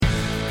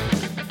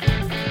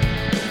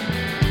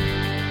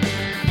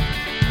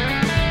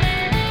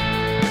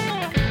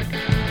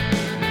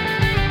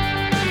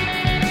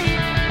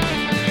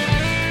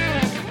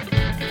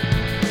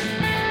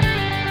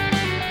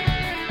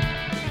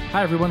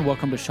Hi, everyone.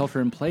 Welcome to Shelter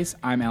in Place.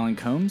 I'm Alan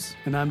Combs.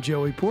 And I'm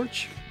Joey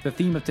Poarch. The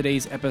theme of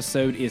today's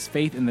episode is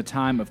faith in the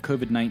time of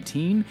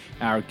COVID-19.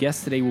 Our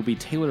guest today will be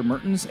Taylor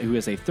Mertins, who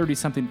is a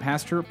 30-something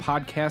pastor,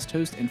 podcast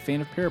host, and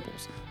fan of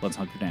parables. Let's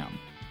hunker down.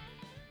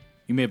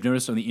 You may have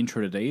noticed on the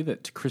intro today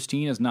that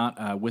Christine is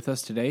not with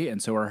us today,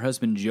 and so our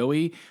husband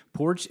Joey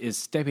Poarch is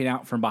stepping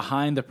out from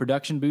behind the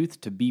production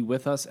booth to be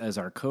with us as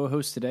our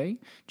co-host today.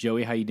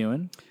 Joey, how you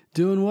doing?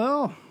 Doing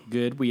well.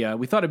 Good. We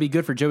thought it'd be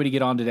good for Joey to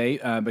get on today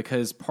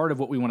because part of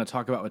what we want to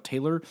talk about with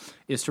Taylor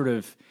is sort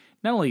of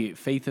not only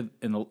faith in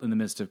the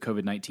midst of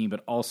COVID-19,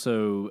 but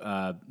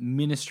also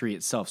ministry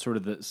itself, sort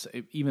of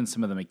even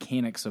some of the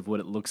mechanics of what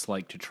it looks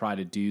like to try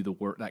to do the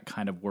work, that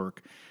kind of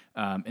work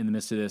in the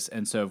midst of this.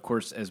 And so, of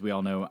course, as we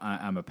all know,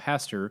 I'm a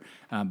pastor,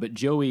 but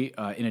Joey,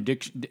 in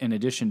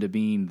addition to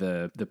being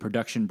the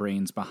production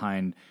brains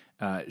behind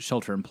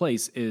Shelter in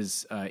Place,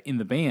 is in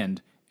the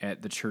band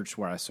at the church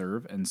where I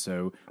serve, and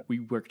so we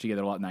work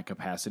together a lot in that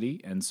capacity.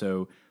 And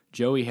so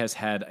Joey has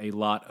had a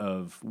lot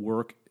of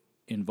work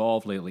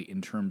involved lately in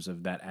terms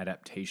of that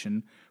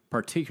adaptation,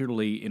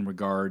 particularly in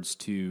regards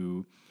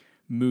to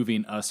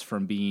moving us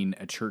from being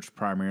a church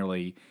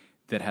primarily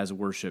that has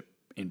worship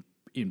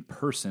in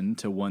person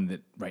to one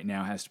that right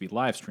now has to be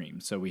live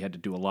streamed. So we had to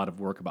do a lot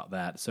of work about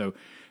that. So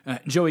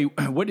Joey,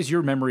 what is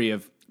your memory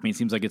of, I mean, it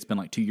seems like it's been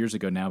like 2 years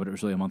ago now, but it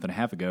was really a month and a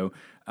half ago,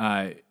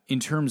 in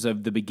terms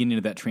of the beginning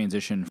of that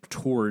transition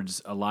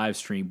towards a live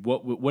stream?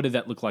 What did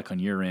that look like on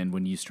your end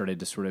when you started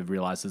to sort of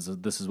realize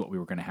this is what we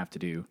were going to have to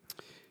do?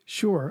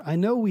 Sure. I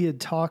know we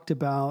had talked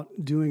about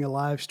doing a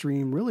live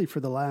stream really for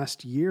the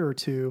last year or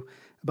two,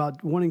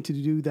 about wanting to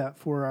do that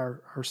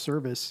for our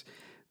service.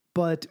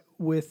 But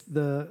with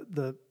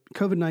the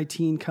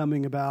COVID-19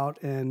 coming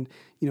about and,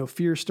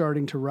 fear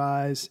starting to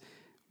rise,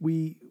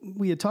 we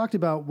had talked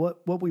about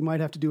what we might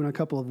have to do in a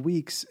couple of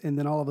weeks, and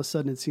then all of a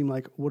sudden it seemed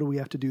like, what do we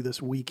have to do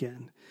this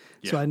weekend?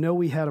 Yeah. So I know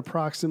we had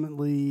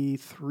approximately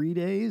 3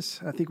 days.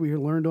 I think we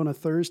learned on a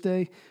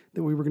Thursday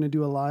that we were going to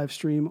do a live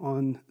stream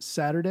on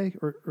Saturday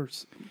or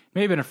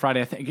maybe on a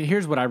Friday. I think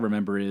here's what I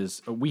remember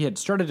is we had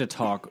started to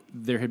talk.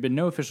 There had been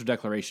no official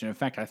declaration. In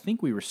fact, I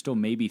think we were still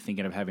maybe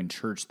thinking of having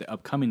church the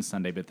upcoming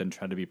Sunday, but then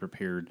tried to be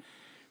prepared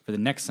for the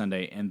next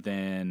Sunday. And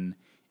then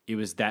it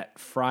was that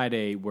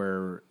Friday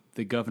where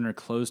the governor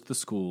closed the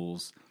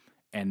schools,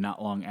 and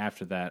not long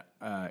after that,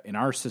 in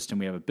our system,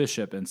 we have a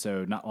bishop, and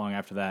so not long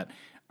after that,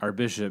 our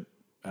bishop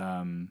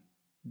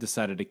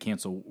decided to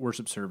cancel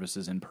worship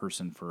services in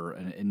person for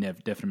an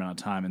indefinite amount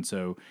of time. And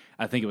so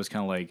I think it was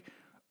kind of like,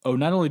 oh,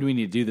 not only do we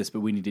need to do this, but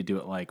we need to do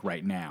it like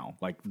right now,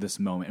 like this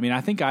moment. I mean,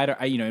 I think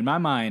in my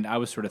mind, I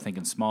was sort of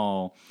thinking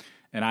small,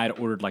 and I had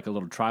ordered like a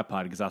little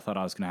tripod because I thought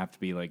I was going to have to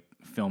be like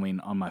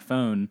filming on my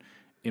phone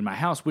in my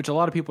house, which a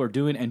lot of people are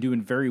doing and doing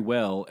very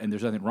well, and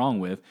there's nothing wrong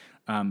with.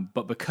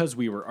 But because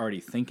we were already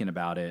thinking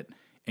about it,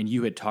 and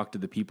you had talked to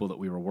the people that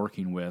we were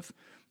working with,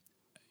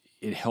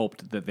 it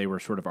helped that they were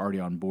sort of already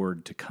on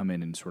board to come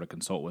in and sort of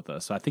consult with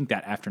us. So I think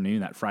that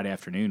Friday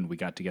afternoon, we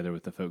got together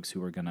with the folks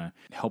who were going to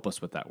help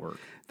us with that work.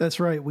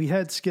 That's right. We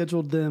had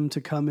scheduled them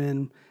to come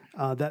in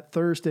that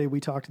Thursday. We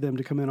talked to them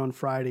to come in on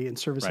Friday, and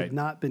service had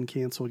not been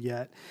canceled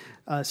yet.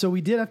 So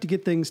we did have to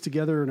get things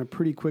together in a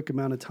pretty quick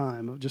amount of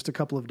time, just a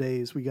couple of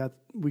days. We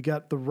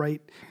got the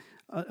right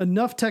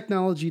enough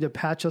technology to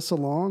patch us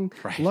along.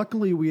 Right.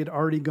 Luckily, we had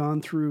already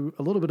gone through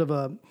a little bit of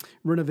a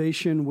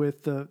renovation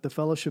with the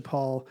fellowship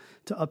hall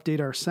to update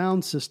our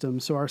sound system.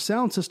 So our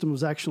sound system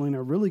was actually in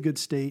a really good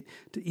state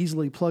to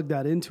easily plug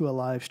that into a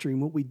live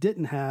stream. What we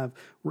didn't have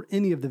were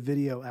any of the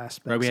video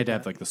aspects. Right, we had to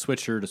have like the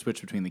switcher to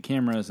switch between the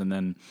cameras, and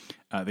then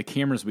the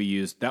cameras we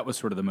used, that was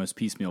sort of the most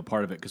piecemeal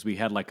part of it, because we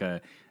had like a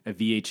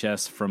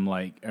VHS from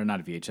or not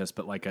a VHS,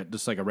 but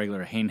just like a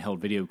regular handheld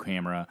video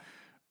camera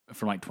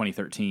from like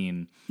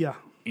 2013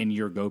 in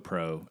your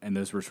GoPro, and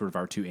those were sort of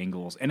our two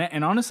angles,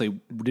 and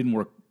honestly didn't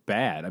work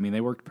bad. I mean,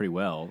 they worked pretty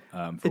well.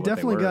 It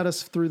definitely got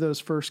us through those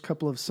first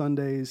couple of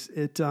Sundays.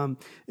 It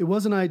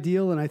wasn't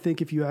ideal, and I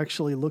think if you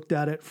actually looked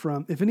at it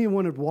if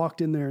anyone had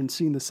walked in there and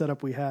seen the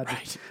setup we had,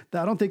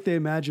 I don't think they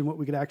imagined what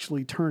we could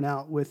actually turn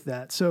out with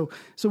that. So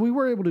we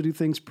were able to do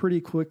things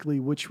pretty quickly,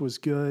 which was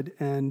good.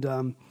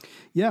 And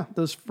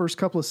those first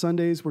couple of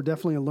Sundays were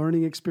definitely a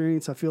learning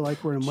experience. I feel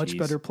like we're in a much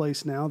better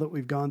place now that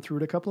we've gone through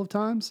it a couple of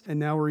times, and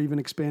now we're even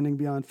expanding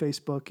beyond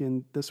Facebook.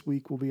 And this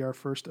week will be our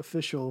first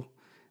official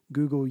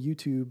Google,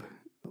 YouTube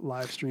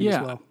live stream as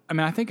well. I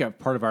mean, I think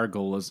part of our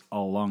goal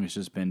all along has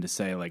just been to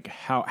say, like,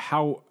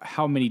 how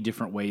many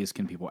different ways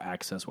can people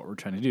access what we're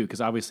trying to do?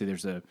 Because obviously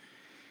there's a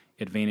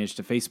advantage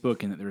to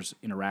Facebook, and that there's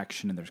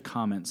interaction, and there's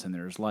comments, and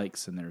there's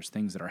likes, and there's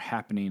things that are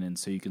happening, and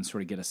so you can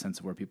sort of get a sense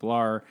of where people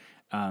are.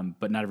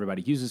 But not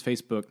everybody uses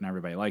Facebook, not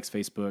everybody likes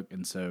Facebook,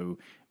 and so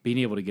being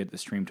able to get the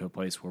stream to a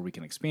place where we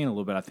can expand a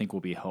little bit, I think will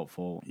be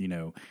helpful.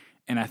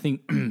 And I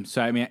think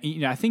so. I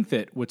mean, I think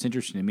that what's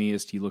interesting to me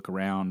is you look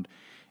around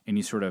and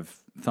you sort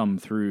of thumb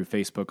through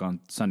Facebook on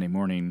Sunday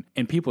morning,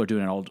 and people are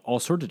doing it all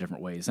sorts of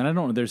different ways. And I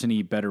don't know if there's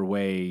any better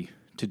way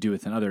to do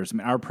it than others. I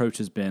mean, our approach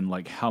has been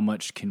like, how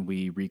much can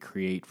we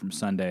recreate from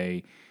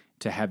Sunday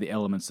to have the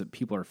elements that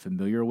people are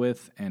familiar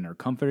with and are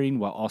comforting,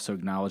 while also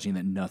acknowledging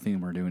that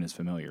nothing we're doing is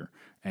familiar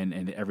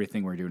and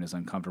everything we're doing is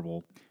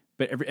uncomfortable.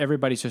 But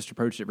everybody's just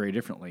approached it very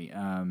differently,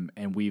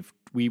 and we've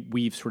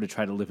sort of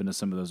tried to live into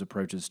some of those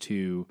approaches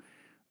too,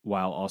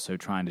 while also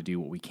trying to do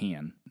what we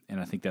can. And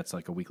I think that's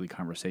like a weekly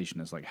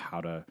conversation, is like how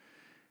to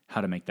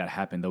make that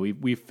happen. Though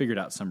we've figured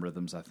out some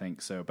rhythms, I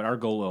think so. But our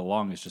goal all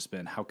along has just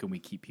been, how can we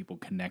keep people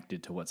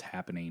connected to what's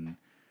happening,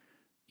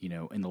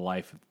 in the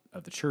life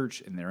of the church,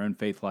 in their own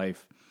faith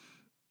life.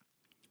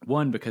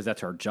 One, because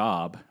that's our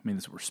job. I mean,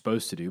 that's what we're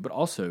supposed to do. But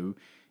also,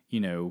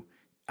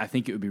 I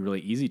think it would be really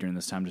easy during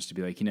this time just to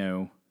be like,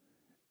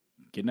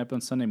 getting up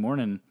on Sunday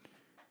morning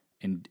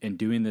and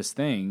doing this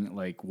thing,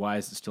 like, why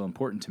is it still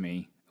important to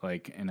me?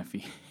 Like, and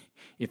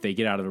if they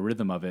get out of the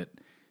rhythm of it,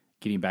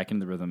 getting back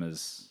into the rhythm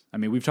is, I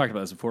mean, we've talked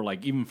about this before,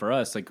 like, even for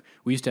us, like,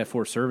 we used to have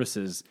 4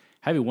 services.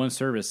 Having one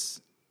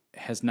service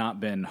has not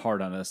been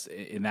hard on us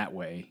in that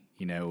way,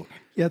 Yeah,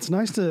 it's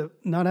nice to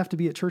not have to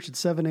be at church at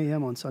 7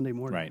 a.m. on Sunday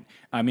morning. Right.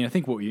 I mean, I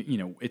think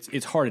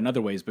it's hard in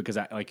other ways because,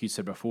 like you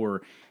said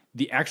before,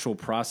 the actual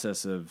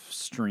process of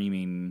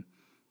streaming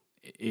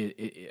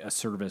a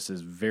service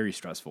is very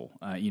stressful.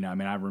 I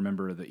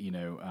remember that,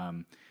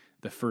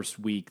 the first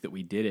week that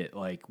we did it,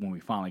 like when we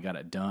finally got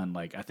it done,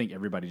 like I think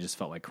everybody just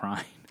felt like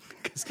crying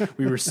because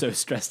we were so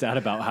stressed out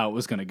about how it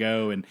was going to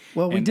go. And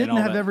we didn't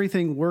have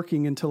everything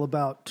working until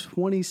about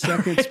 20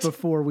 seconds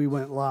before we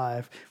went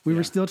live. We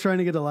were still trying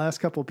to get the last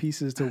couple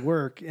pieces to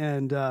work.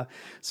 And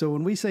so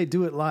when we say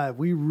do it live,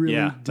 we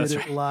really did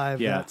it live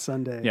that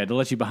Sunday. Yeah, to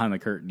let you behind the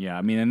curtain. Yeah,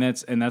 I mean, and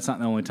that's not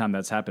the only time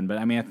that's happened. But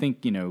I mean, I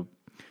think,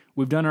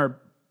 we've done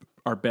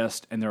our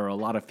best, and there are a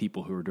lot of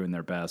people who are doing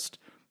their best.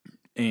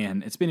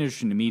 And it's been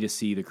interesting to me to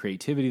see the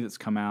creativity that's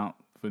come out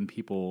when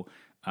people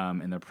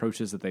and the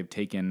approaches that they've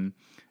taken.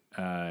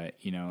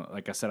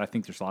 Like I said, I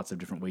think there's lots of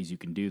different ways you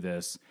can do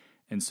this.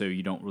 And so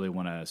you don't really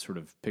want to sort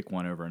of pick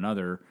one over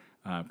another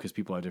because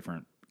people have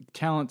different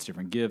talents,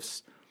 different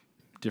gifts,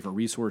 different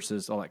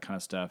resources, all that kind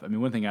of stuff. I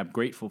mean, one thing I'm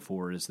grateful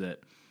for is that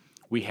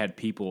we had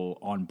people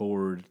on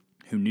board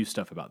who knew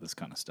stuff about this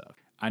kind of stuff.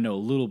 I know a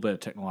little bit of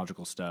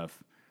technological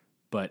stuff,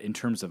 but in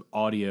terms of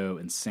audio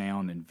and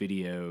sound and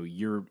video,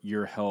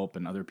 your help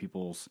and other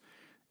people's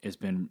has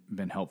been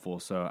helpful.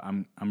 So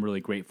I'm really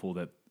grateful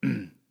that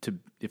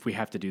if we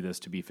have to do this,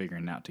 to be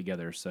figuring it out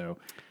together. So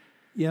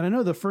yeah, and I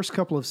know the first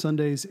couple of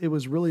Sundays it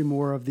was really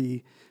more of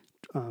the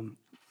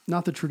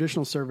not the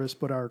traditional service,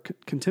 but our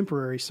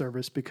contemporary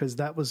service, because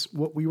that was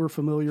what we were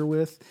familiar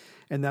with,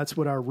 and that's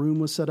what our room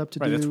was set up to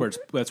do.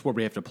 That's where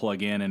we have to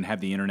plug in and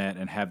have the internet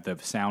and have the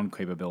sound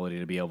capability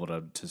to be able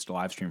to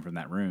live stream from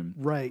that room.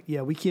 Right.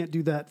 Yeah, we can't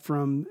do that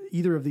from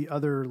either of the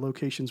other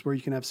locations where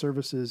you can have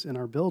services in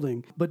our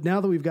building. But now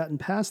that we've gotten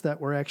past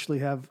that,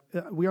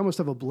 we almost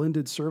have a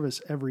blended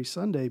service every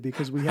Sunday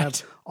because we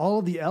have all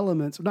of the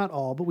elements, not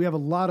all, but we have a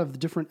lot of the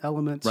different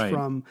elements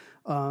from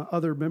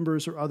other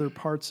members or other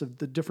parts of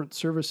the different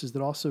services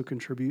that also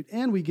contribute.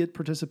 And we get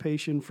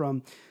participation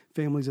from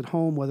families at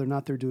home, whether or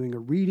not they're doing a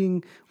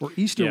reading, or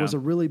Easter was a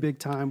really big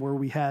time where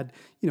we had,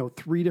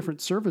 3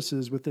 different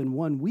services within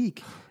 1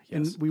 week.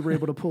 Yes. And we were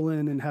able to pull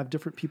in and have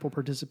different people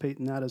participate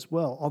in that as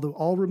well. Although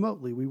all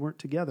remotely, we weren't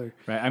together.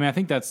 Right. I mean, I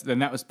think that's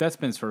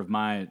been sort of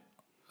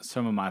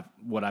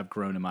what I've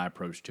grown in my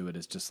approach to it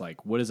is just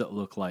like, what does it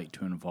look like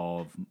to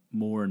involve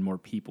more and more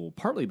people?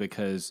 Partly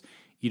because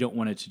you don't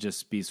want it to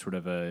just be sort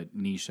of a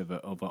niche of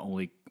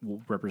only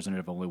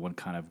representative of only one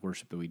kind of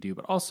worship that we do,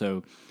 but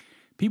also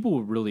people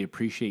will really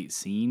appreciate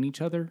seeing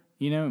each other,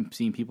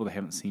 seeing people they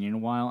haven't seen in a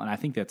while. And I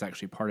think that's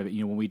actually part of it.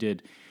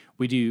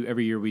 When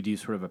every year we do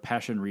sort of a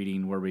passion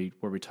reading where we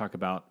talk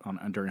about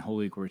during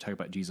Holy Week, where we talk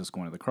about Jesus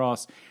going to the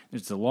cross.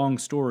 It's a long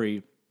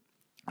story,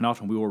 and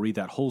often we will read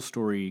that whole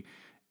story,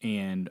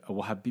 and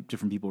we'll have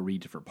different people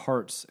read different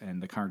parts,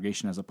 and the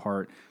congregation has a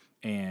part.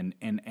 And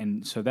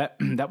so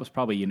that was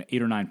probably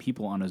 8 or 9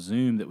 people on a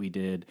Zoom that we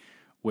did,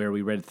 where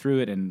we read through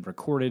it and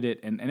recorded it,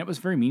 and it was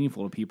very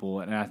meaningful to people.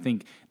 And I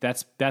think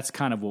that's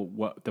kind of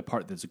what the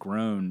part that's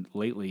grown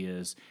lately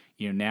is,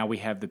 now we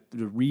have the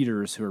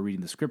readers who are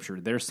reading the scripture,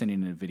 they're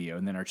sending in a video,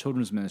 and then our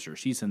children's minister,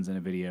 she sends in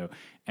a video,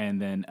 and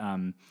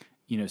then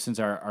since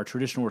our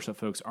traditional worship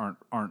folks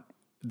aren't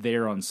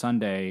there on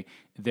Sunday,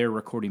 they're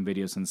recording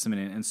videos and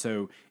sending in, and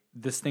so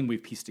this thing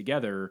we've pieced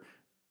together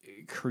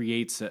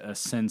creates a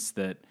sense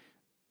that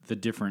the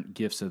different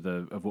gifts of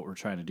what we're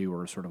trying to do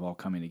are sort of all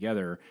coming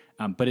together.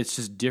 But it's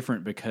just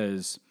different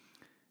because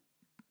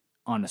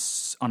on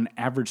an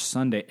average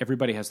Sunday,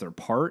 everybody has their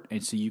part.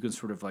 And so you can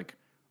sort of like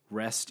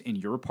rest in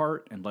your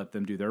part and let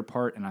them do their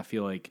part. And I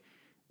feel like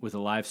with a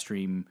live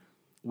stream,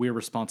 we're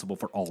responsible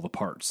for all the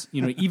parts.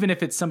 Even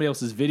if it's somebody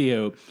else's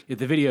video, if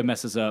the video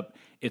messes up,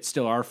 it's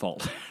still our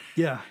fault.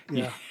 Yeah.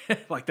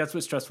 Like that's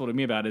what's stressful to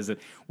me about it, is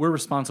that we're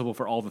responsible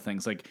for all the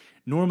things. Like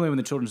normally when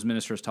the children's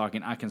minister is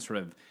talking, I can sort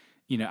of,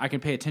 I can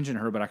pay attention to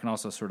her, but I can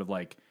also sort of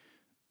like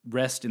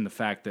rest in the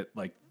fact that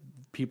like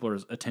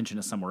people's attention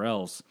is somewhere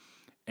else,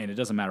 and it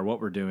doesn't matter what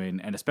we're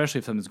doing. And especially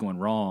if something's going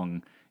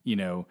wrong,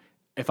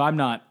 if I'm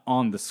not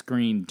on the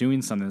screen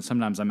doing something,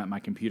 sometimes I'm at my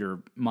computer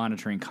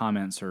monitoring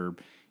comments or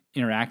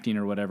interacting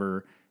or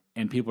whatever,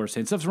 and people are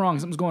saying stuff's wrong,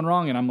 something's going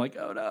wrong, and I'm like,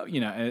 oh no,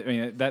 I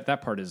mean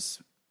that part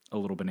is a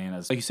little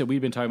bananas. Like you said,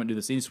 we've been talking about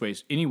doing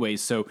this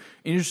anyways. So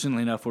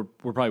interestingly enough, we're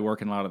probably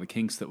working a lot of the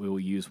kinks that we will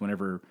use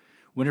whenever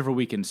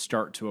we can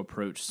start to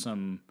approach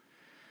some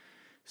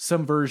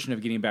version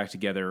of getting back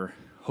together.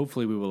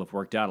 Hopefully we will have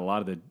worked out a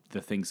lot of the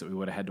things that we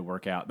would have had to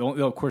work out. Though,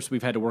 of course,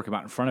 we've had to work them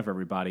out in front of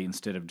everybody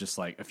instead of just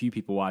like a few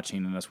people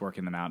watching and us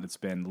working them out. It's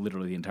been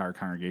literally the entire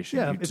congregation.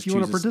 Yeah, if you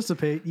want to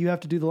participate, you have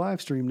to do the live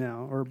stream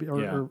now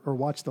or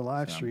watch the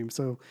live stream.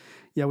 So,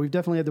 yeah, we've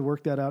definitely had to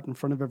work that out in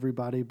front of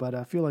everybody. But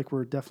I feel like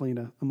we're definitely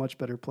in a much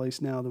better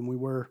place now than we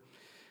were.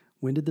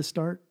 When did this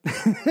start?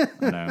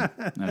 I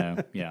know.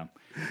 Yeah.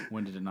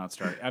 When did it not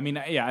start? I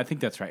mean, yeah, I think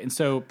that's right. And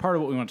so part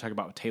of what we want to talk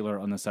about with Taylor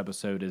on this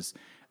episode is,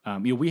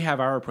 we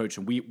have our approach,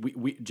 and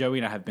we Joey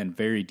and I have been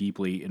very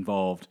deeply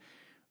involved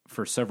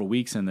for several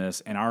weeks in this,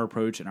 and our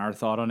approach and our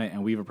thought on it,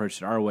 and we've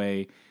approached it our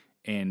way.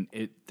 And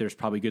there's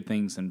probably good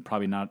things and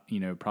probably not,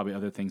 probably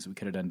other things that we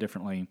could have done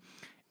differently.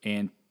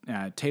 And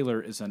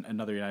Taylor is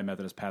another United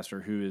Methodist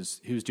pastor who's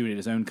doing it in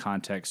his own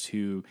context,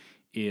 who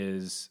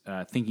is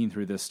thinking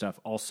through this stuff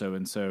also.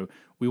 And so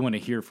we want to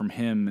hear from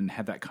him and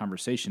have that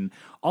conversation.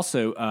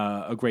 Also,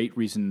 a great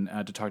reason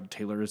to talk to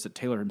Taylor is that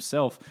Taylor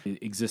himself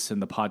exists in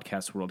the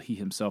podcast world. He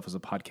himself is a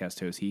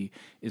podcast host. He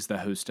is the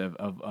host of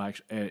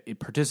it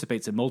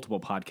participates in multiple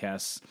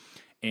podcasts.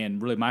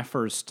 And really my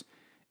first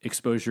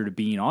exposure to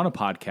being on a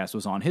podcast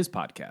was on his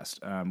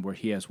podcast, where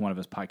he has one of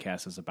his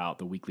podcasts is about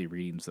the weekly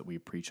readings that we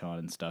preach on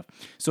and stuff.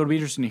 So it'll be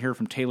interesting to hear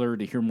from Taylor,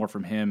 to hear more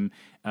from him,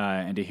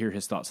 and to hear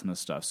his thoughts on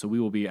this stuff. So we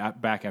will be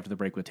back after the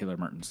break with Taylor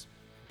Mertins.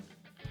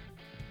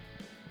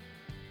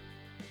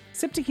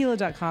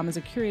 SipTequila.com is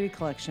a curated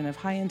collection of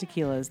high-end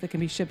tequilas that can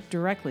be shipped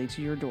directly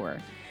to your door.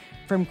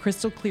 From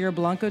crystal clear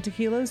Blanco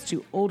tequilas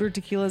to older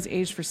tequilas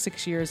aged for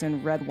 6 years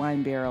in red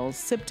wine barrels,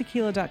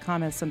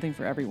 SipTequila.com has something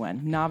for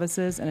everyone,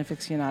 novices and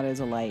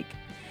aficionados alike.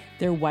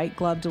 Their white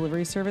glove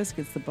delivery service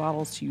gets the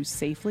bottles to you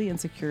safely and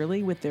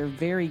securely with their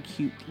very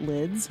cute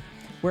lids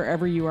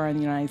wherever you are in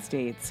the United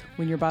States.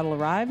 When your bottle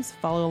arrives,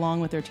 follow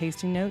along with their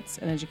tasting notes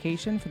and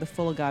education for the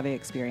full agave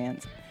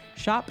experience.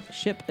 Shop,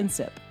 ship, and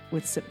sip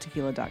with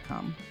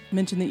SipTequila.com.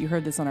 Mention that you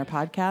heard this on our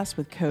podcast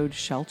with code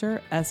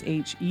SHELTER,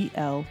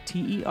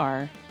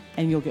 SHELTER,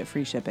 and you'll get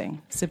free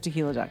shipping.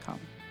 SipTequila.com.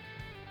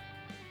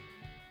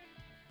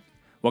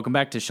 Welcome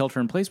back to Shelter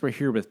in Place. We're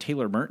here with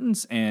Taylor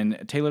Mertins.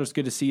 And Taylor, it's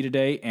good to see you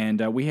today.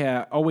 And we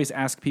always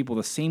ask people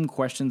the same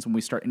questions when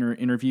we start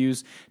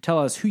interviews. Tell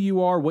us who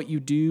you are, what you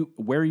do,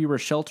 where you are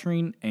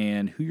sheltering,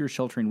 and who you're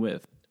sheltering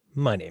with.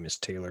 My name is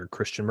Taylor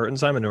Christian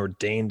Mertins. I'm an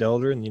ordained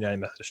elder in the United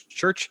Methodist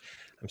Church.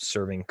 I'm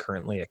serving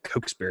currently at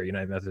Cokesbury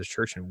United Methodist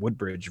Church in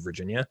Woodbridge,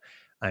 Virginia.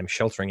 I'm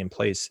sheltering in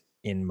place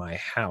in my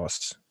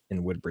house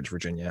in Woodbridge,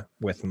 Virginia,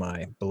 with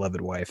my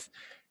beloved wife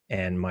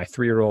and my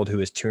 3-year-old who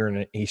is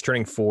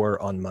turning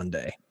 4 on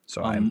Monday.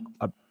 So I'm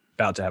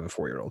about to have a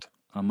 4-year-old.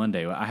 On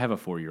Monday. Well, I have a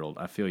 4-year-old.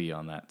 I feel you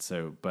on that.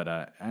 So, but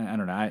I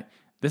don't know.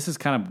 This is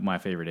kind of my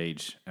favorite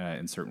age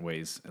in certain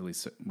ways, at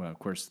least. Well, of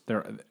course,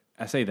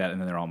 I say that,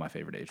 and then they're all my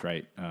favorite age,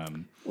 right?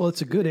 Well,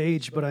 it's a good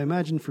age, but I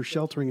imagine for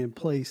sheltering in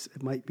place,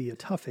 it might be a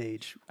tough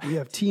age. We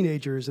have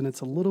teenagers, and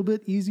it's a little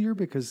bit easier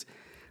because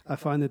I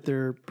find that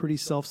they're pretty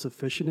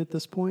self-sufficient at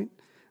this point,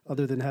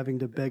 other than having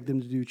to beg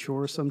them to do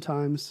chores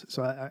sometimes.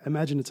 So I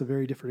imagine it's a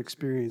very different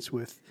experience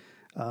with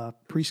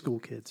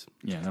preschool kids.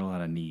 Yeah, there are a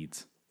lot of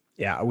needs.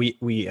 Yeah,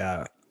 we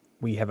have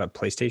a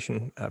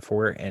PlayStation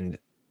 4, and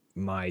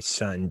my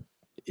son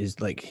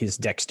is like, his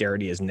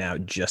dexterity is now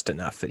just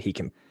enough that he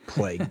can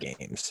play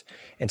games.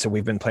 And so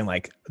we've been playing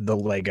like the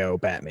Lego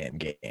Batman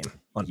game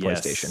on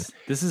PlayStation.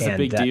 This is a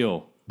big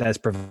deal. That has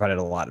provided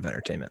a lot of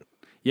entertainment.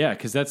 Yeah,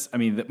 because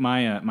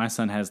my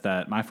son has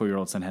that. My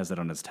 4-year-old son has that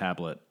on his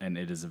tablet, and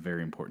it is a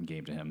very important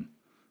game to him.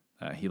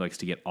 He likes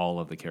to get all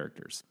of the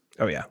characters.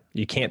 Oh yeah,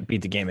 you can't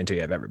beat the game until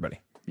you have everybody.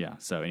 Yeah.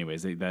 So,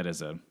 anyways, that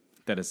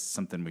is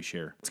something we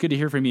share. It's good to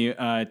hear from you.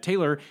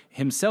 Taylor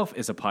himself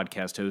is a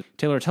podcast host.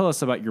 Taylor, tell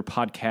us about your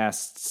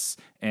podcasts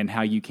and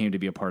how you came to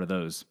be a part of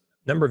those.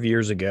 A number of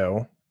years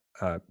ago,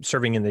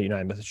 serving in the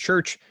United Methodist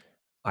Church,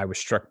 I was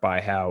struck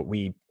by how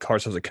we call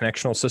ourselves a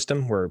connectional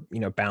system. We're,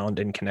 bound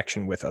in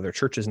connection with other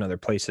churches and other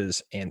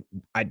places. And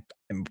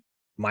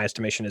my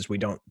estimation is we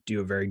don't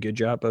do a very good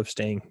job of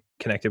staying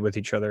connected with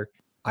each other.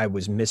 I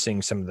was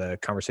missing some of the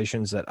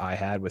conversations that I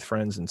had with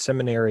friends in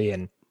seminary,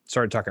 and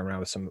started talking around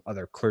with some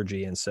other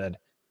clergy and said,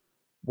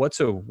 what's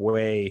a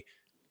way,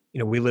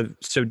 we live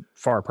so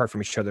far apart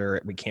from each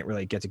other, we can't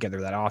really get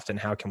together that often.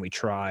 How can we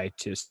try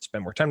to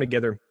spend more time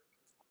together?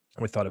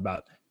 We thought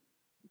about,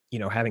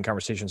 having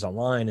conversations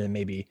online and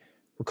maybe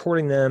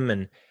recording them,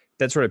 and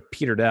that sort of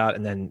petered out.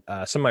 And then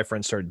some of my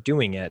friends started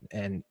doing it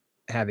and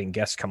having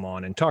guests come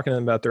on and talking to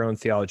them about their own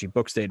theology,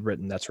 books they'd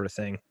written, that sort of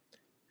thing.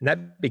 And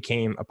that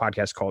became a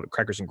podcast called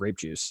Crackers and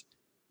Grapejuice.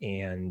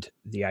 And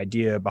the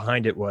idea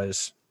behind it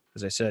was,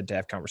 as I said, to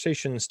have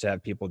conversations, to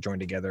have people join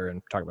together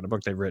and talk about a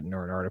book they've written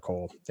or an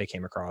article they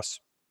came across,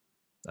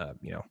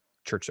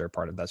 church they're a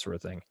part of, that sort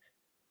of thing.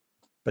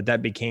 But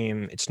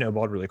it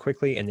snowballed really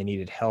quickly, and they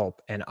needed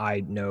help. And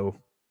I know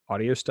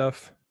audio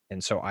stuff.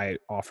 And so I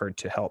offered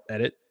to help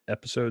edit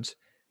episodes,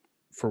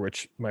 for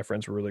which my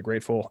friends were really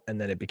grateful. And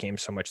then it became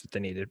so much that they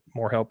needed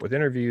more help with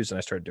interviews, and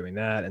I started doing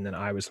that. And then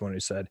I was the one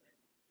who said,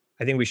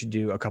 I think we should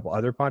do a couple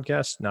other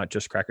podcasts, not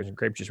just Crackers and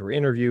Grapejuice, where we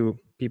interview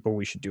people.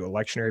 We should do a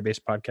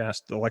lectionary-based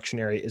podcast. The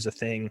lectionary is a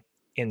thing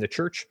in the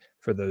church.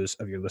 For those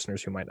of your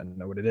listeners who might not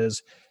know what it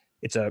is,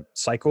 it's a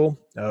cycle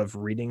of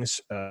readings,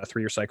 a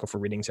 3-year cycle for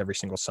readings every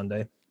single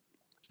Sunday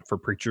for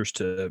preachers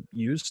to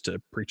use to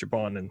preach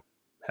upon and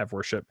have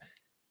worship.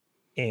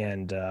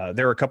 And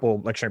there are a couple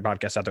lectionary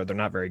podcasts out there. They're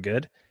not very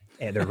good,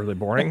 and they're really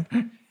boring.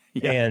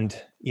 Yeah.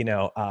 And,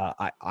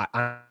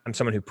 I'm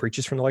someone who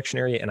preaches from the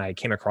lectionary, and I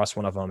came across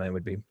one of them, and it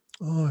would be,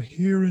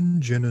 here in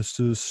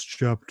Genesis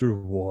chapter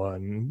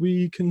 1,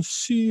 we can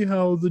see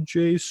how the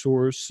J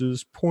source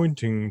is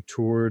pointing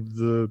toward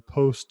the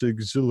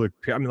post-exilic.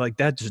 I mean, like,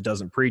 that just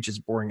doesn't preach. It's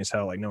boring as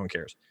hell. Like, no one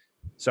cares.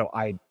 So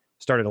I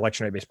started a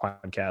lectionary-based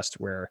podcast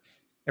where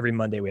every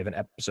Monday we have an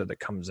episode that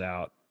comes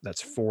out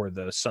that's for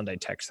the Sunday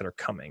texts that are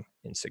coming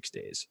in 6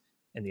 days.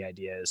 And the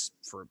idea is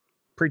for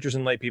preachers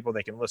and lay people,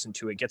 they can listen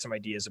to it, get some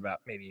ideas about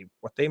maybe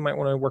what they might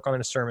want to work on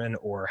in a sermon,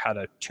 or how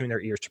to tune their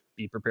ears to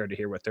be prepared to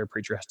hear what their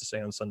preacher has to say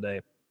on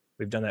Sunday.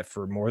 We've done that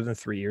for more than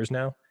 3 years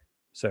now.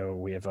 So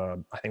we have, I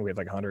think we have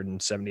like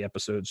 170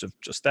 episodes of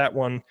just that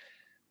one.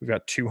 We've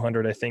got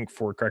 200, I think,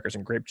 for Crackers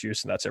and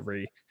Grapejuice, and that's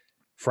every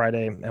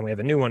Friday. And we have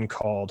a new one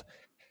called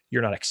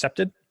You're Not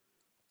Accepted,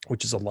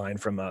 which is a line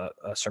from a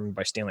sermon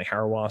by Stanley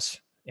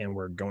Hauerwas. And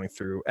we're going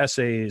through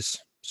essays,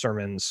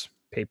 sermons,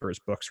 papers,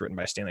 books written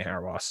by Stanley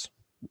Hauerwas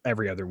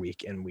every other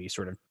week, and we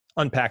sort of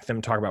unpack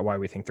them, talk about why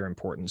we think they're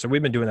important. So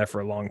we've been doing that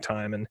for a long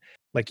time, and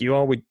like you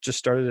all, we just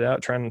started it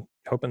out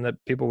hoping that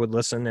people would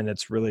listen, and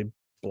it's really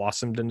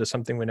blossomed into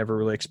something we never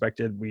really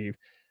expected.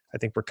 I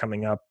think we're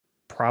coming up,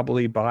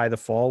 probably by the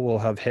fall we'll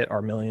have hit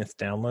our 1,000,000th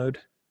download.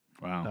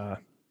 Wow.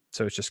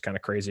 So it's just kind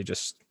of crazy,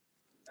 just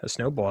a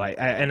snowball.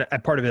 And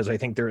part of it is I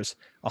think there's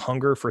a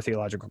hunger for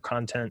theological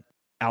content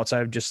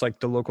outside of just like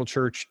the local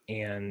church,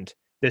 and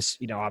this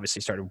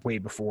obviously started way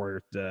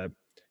before the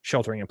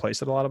sheltering in place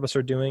that a lot of us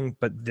are doing,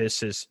 but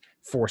this has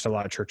forced a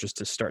lot of churches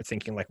to start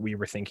thinking like we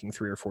were thinking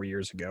 3 or 4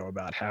 years ago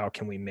about how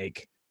can we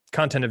make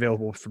content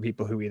available for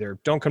people who either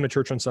don't come to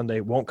church on Sunday,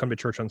 won't come to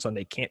church on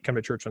Sunday, can't come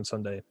to church on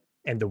Sunday.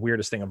 And the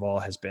weirdest thing of all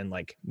has been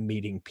like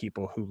meeting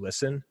people who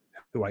listen,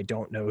 who I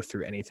don't know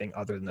through anything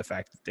other than the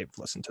fact that they've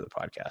listened to the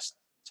podcast.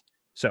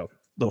 So,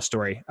 little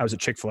story. I was at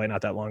Chick-fil-A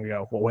not that long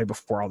ago, way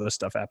before all this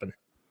stuff happened.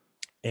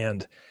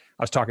 And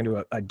I was talking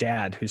to a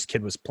dad whose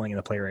kid was playing in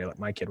the play area like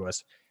my kid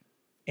was.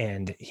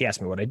 And he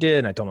asked me what I did,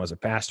 and I told him I was a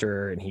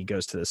pastor, and he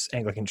goes to this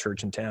Anglican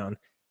church in town.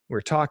 We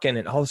were talking,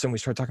 and all of a sudden we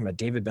started talking about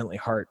David Bentley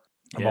Hart,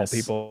 of all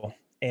people.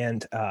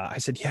 And I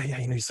said, yeah,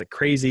 he's like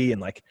crazy.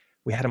 And like,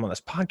 we had him on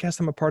this podcast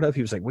I'm a part of.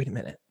 He was like, wait a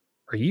minute,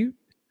 are you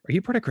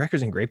part of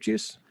Crackers and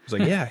Grapejuice? I was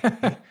like,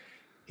 yeah.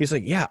 He's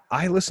like, yeah,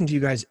 I listen to you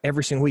guys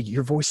every single week.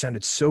 Your voice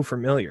sounded so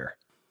familiar.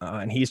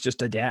 And he's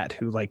just a dad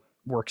who like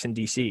works in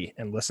DC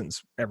and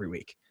listens every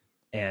week.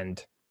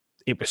 And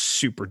it was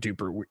super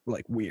duper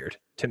like weird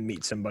to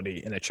meet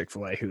somebody in a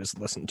Chick-fil-A who has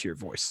listened to your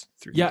voice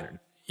through the internet.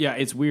 Yeah,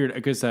 it's weird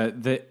because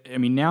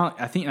now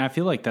I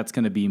feel like that's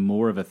going to be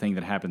more of a thing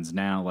that happens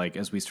now, like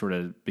as we sort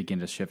of begin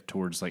to shift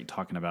towards like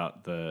talking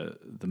about the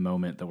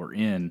moment that we're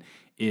in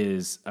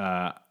is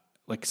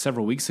like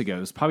several weeks ago. It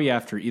was probably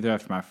after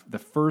the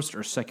first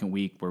or second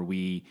week where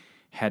we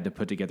had to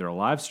put together a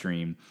live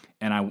stream,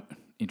 and I,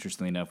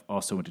 interestingly enough,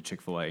 also went to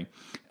Chick-fil-A,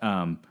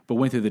 but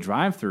went through the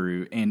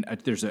drive-through, and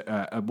there's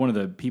one of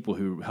the people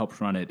who helped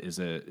run it is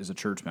a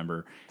church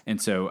member, and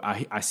so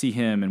I see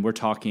him, and we're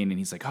talking, and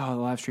he's like, "Oh,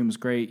 the live stream was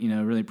great,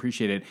 really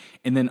appreciate it."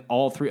 And then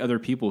all 3 other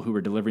people who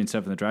were delivering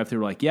stuff in the drive-through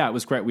were like, "Yeah, it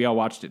was great. We all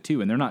watched it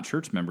too," and they're not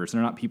church members;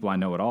 they're not people I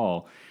know at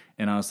all.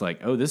 And I was like,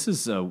 "Oh, this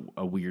is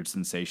a weird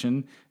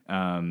sensation."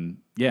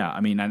 Yeah,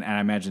 I mean, and I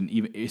imagine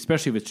even,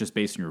 especially if it's just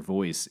based on your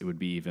voice, it would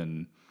be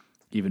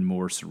even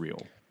more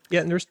surreal. Yeah,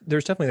 and there's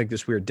definitely like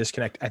this weird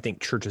disconnect I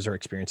think churches are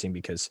experiencing,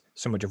 because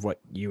so much of what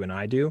you and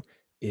I do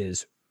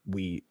is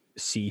we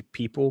see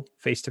people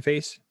face to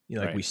face.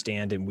 Like right. We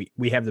stand and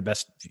we have the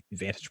best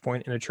vantage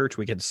point in a church.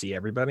 We get to see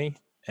everybody,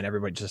 and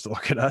everybody just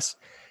look at us.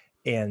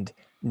 And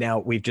now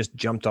we've just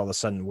jumped all of a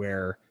sudden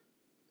where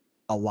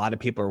a lot of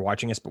people are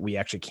watching us, but we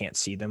actually can't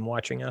see them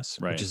watching us,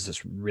 right. Which is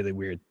this really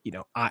weird.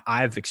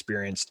 I've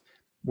experienced,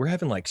 we're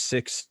having like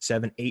 6,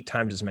 7, 8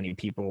 times as many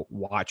people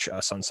watch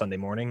us on Sunday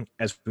morning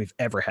as we've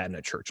ever had in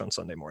a church on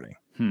Sunday morning.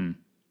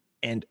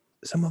 And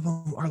some of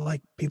them are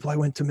like people I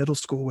went to middle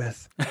school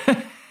with,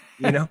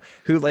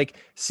 who like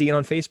see it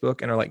on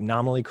Facebook and are like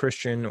nominally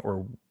Christian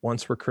or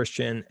once were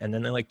Christian. And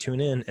then they like tune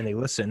in and they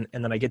listen.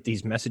 And then I get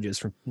these messages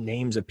from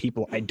names of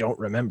people I don't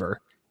remember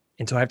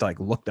until I have to like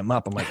look them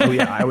up. I'm like, oh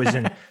yeah, I was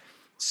in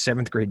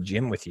 7th grade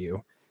gym with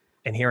you.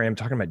 And here I am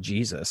talking about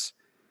Jesus.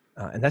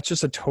 And that's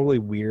just a totally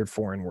weird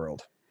foreign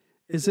world.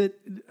 Is it,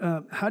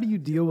 how do you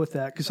deal with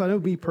that? Because I know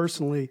me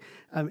personally,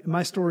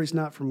 my story's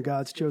not from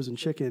God's chosen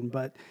chicken,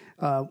 but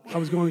I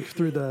was going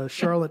through the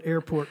Charlotte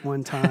airport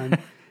one time,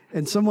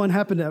 and someone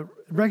happened to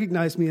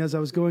recognize me as I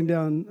was going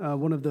down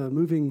one of the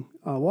moving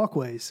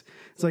walkways.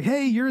 It's like,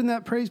 hey, you're in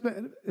that praise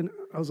band. And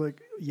I was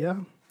like, yeah.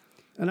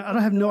 And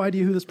I have no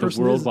idea who this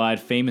person The is. worldwide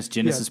famous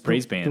Genesis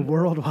praise band. The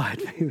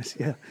worldwide famous,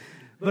 yeah.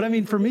 But I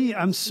mean, for me,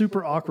 I'm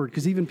super awkward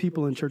because even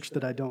people in church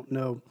that I don't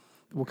know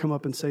will come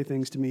up and say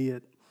things to me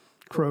at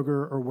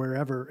Kroger or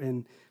wherever.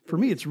 And for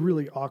me, it's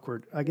really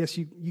awkward. I guess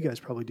you guys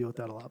probably deal with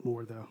that a lot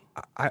more, though.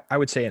 I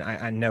would say, and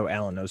I know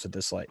Alan knows that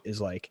this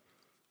is like,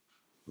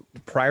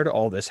 prior to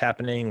all this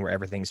happening, where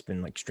everything's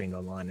been like streamed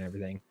online and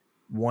everything,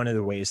 one of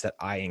the ways that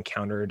I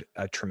encountered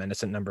a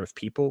tremendous number of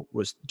people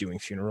was doing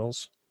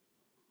funerals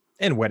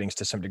and weddings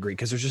to some degree,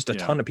 because there's just a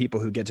ton of people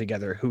who get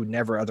together who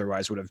never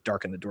otherwise would have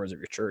darkened the doors of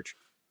your church.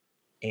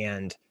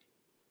 And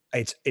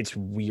it's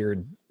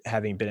weird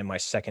having been in my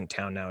second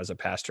town now as a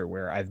pastor,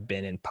 where I've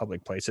been in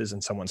public places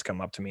and someone's come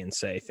up to me and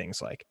say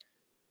things like,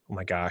 oh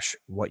my gosh,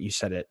 what you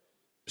said at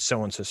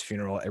so-and-so's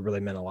funeral, it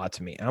really meant a lot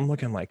to me. And I'm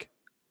looking like,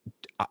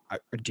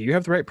 do you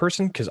have the right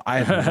person? Because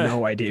I have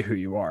no idea who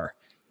you are.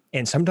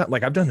 And sometimes,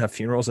 like, I've done enough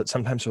funerals that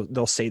sometimes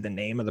they'll say the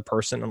name of the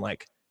person. I'm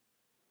like,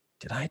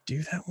 did I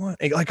do that one?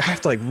 Like, I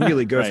have to like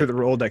really go through the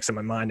Rolodex in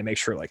my mind to make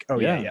sure, like, oh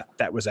yeah,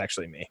 that was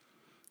actually me.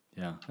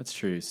 Yeah, that's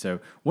true. So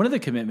one of the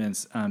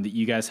commitments that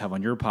you guys have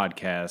on your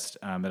podcast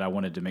that I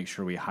wanted to make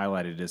sure we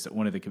highlighted is that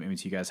one of the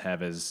commitments you guys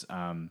have is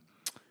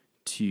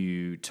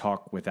to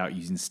talk without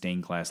using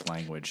stained glass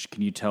language.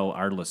 Can you tell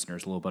our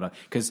listeners a little bit?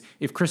 Because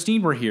if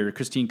Christine were here,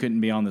 Christine couldn't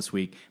be on this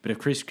week, but if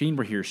Christine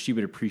were here, she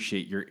would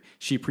appreciate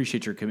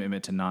your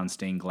commitment to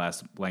non-stained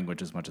glass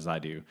language as much as I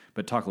do.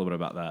 But talk a little bit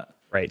about that.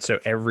 Right. So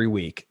every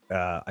week,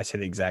 I say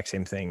the exact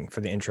same thing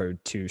for the intro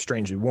to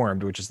Strangely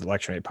Warmed, which is the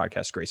lectionary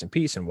podcast, Grace and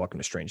Peace, and welcome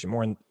to Strangely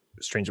Warmed,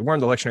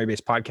 the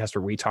lectionary-based podcast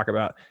where we talk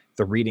about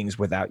the readings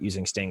without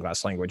using stained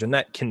glass language. And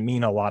that can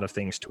mean a lot of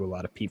things to a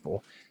lot of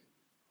people.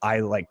 I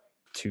like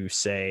to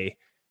say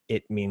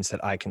it means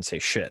that I can say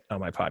shit on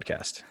my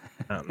podcast,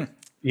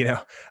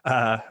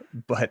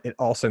 but it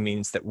also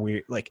means that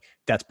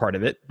that's part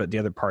of it. But the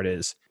other part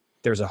is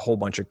there's a whole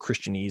bunch of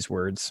Christianese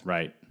words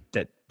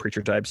that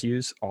preacher types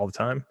use all the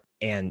time.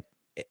 And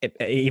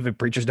even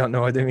preachers don't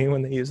know what they mean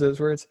when they use those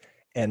words.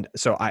 And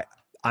so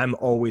I'm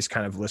always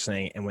kind of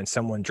listening. And when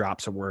someone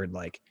drops a word,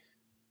 like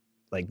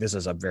this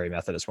is a very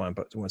Methodist one,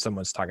 but when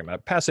someone's talking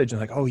about a passage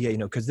and like, oh yeah,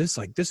 because this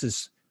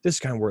is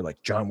kind of where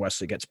like John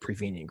Wesley gets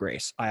prevenient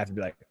grace, I have to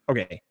be like,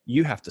 okay,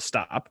 you have to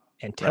stop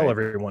and tell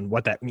everyone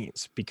what that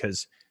means,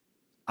 because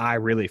I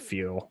really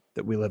feel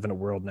that we live in a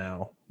world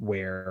now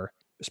where,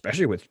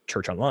 especially with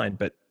church online,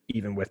 but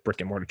even with brick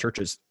and mortar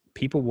churches,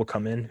 people will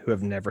come in who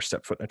have never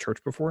stepped foot in a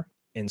church before.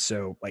 And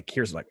so like,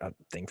 here's like a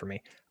thing for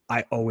me.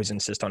 I always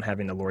insist on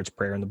having the Lord's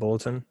Prayer in the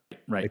bulletin.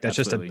 Right. Like that's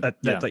absolutely.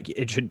 Like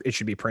it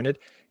should be printed.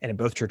 And in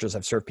both churches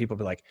I've served, people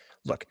be like,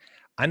 look,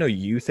 I know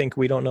you think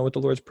we don't know what the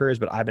Lord's Prayer is,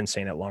 but I've been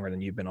saying it longer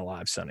than you've been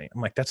alive, Sonny.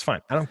 I'm like, that's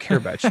fine. I don't care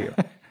about you.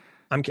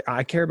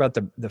 I care about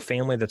the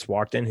family that's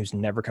walked in who's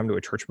never come to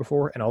a church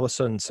before. And all of a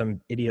sudden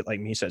some idiot like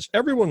me says,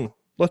 everyone,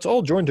 let's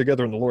all join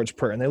together in the Lord's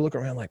Prayer. And they look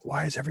around like,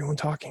 why is everyone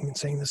talking and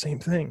saying the same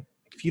thing?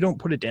 If you don't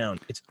put it down,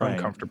 it's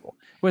uncomfortable.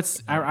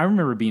 I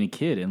remember being a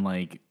kid and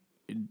like,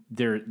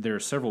 there are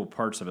several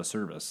parts of a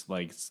service,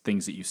 like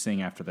things that you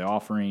sing after the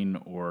offering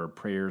or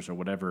prayers or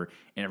whatever,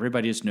 and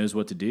everybody just knows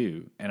what to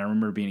do. And I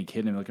remember being a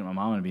kid and looking at my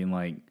mom and being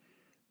like,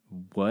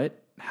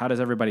 what? How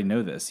does everybody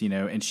know this?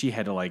 And she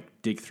had to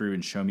like dig through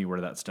and show me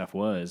where that stuff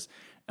was.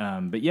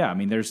 But yeah, I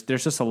mean, there's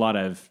just a lot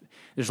of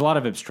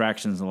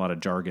abstractions and a lot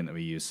of jargon that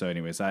we use. So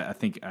anyways, I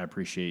think I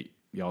appreciate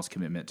y'all's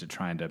commitment to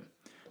trying to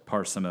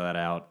parse some of that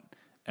out,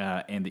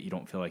 and that you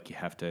don't feel like you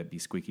have to be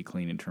squeaky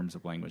clean in terms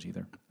of language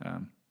either.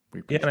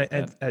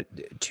 And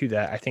to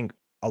that, I think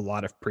a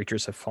lot of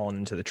preachers have fallen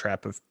into the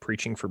trap of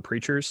preaching for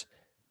preachers,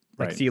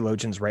 like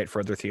theologians write for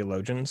other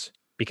theologians,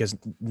 because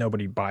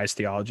nobody buys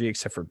theology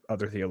except for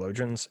other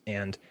theologians.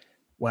 And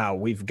wow,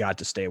 we've got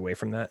to stay away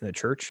from that in the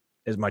church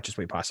as much as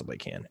we possibly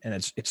can. And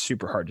it's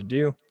super hard to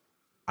do.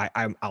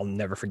 I'll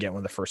never forget one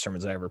of the first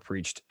sermons I ever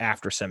preached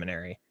after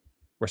seminary,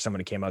 where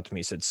somebody came up to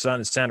me and said,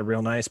 son, it sounded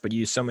real nice, but you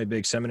used so many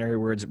big seminary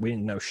words, we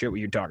didn't know shit what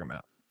you're talking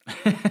about.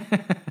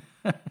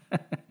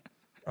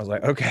 I was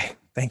like, okay,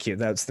 thank you.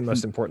 That's the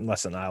most important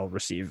lesson I'll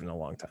receive in a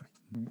long time.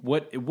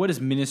 What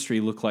does ministry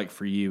look like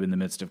for you in the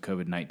midst of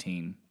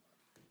COVID-19?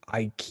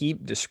 I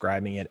keep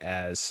describing it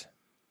as,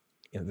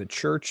 the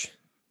church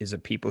is a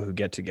people who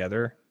get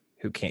together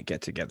who can't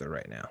get together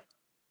right now.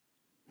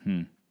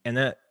 And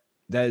that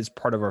is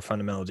part of our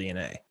fundamental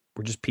DNA.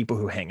 We're just people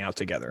who hang out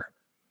together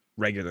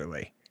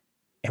regularly,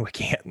 and we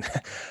can't.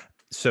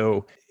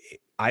 So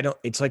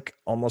it's like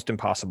almost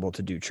impossible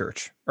to do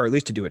church, or at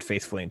least to do it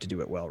faithfully and to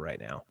do it well right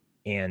now.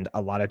 And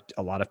a lot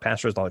of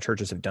pastors, a lot of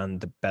churches have done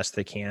the best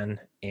they can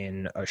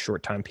in a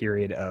short time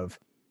period of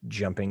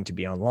jumping to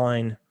be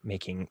online,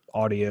 making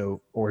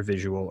audio or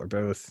visual or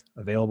both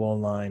available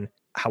online,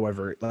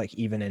 However, like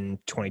even in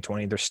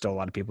 2020, there's still a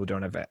lot of people who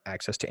don't have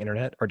access to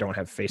internet or don't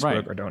have Facebook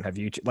Right. or don't have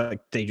YouTube.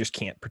 Like they just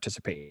can't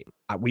participate.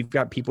 We've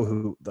got people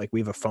who like, we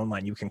have a phone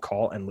line you can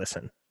call and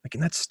listen. Like,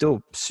 and that's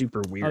still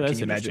super weird. Oh, that's Can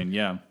you imagine? interesting.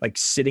 Yeah. Like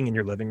sitting in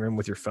your living room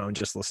with your phone,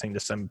 just listening to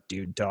some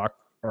dude talk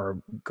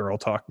or girl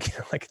talk.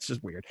 Like it's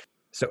just weird.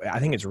 So I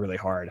think it's really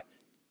hard.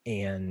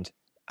 And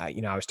I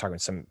was talking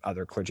with some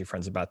other clergy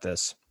friends about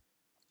this.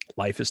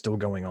 Life is still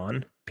going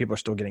on. People are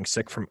still getting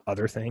sick from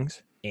other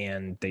things,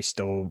 and they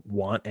still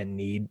want and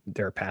need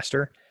their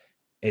pastor.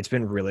 It's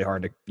been really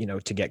hard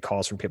to get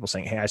calls from people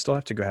saying, "Hey, I still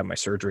have to go have my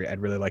surgery.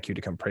 I'd really like you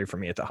to come pray for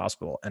me at the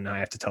hospital." And I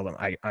have to tell them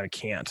I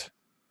can't.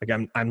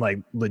 Like I'm like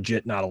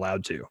legit not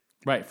allowed to.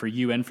 Right. For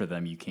you and for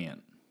them, you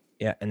can't.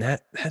 Yeah, and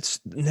that's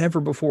never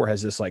before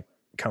has this like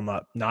come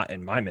up, not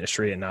in my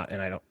ministry and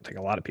I don't think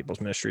a lot of people's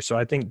ministry. So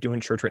I think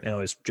doing church right now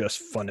is just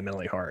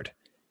fundamentally hard.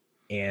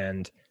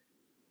 And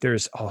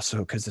there's also,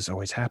 because this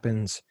always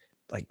happens,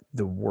 like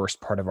the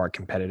worst part of our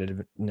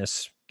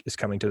competitiveness is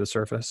coming to the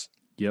surface.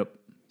 Yep.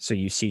 So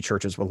you see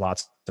churches with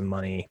lots of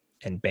money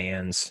and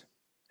bands,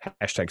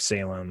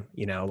 #Salem,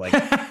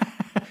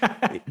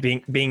 like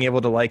being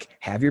able to like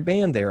have your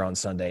band there on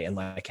Sunday and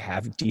like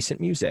have decent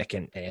music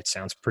and it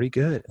sounds pretty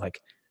good.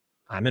 Like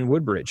I'm in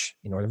Woodbridge,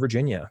 Northern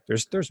Virginia.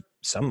 There's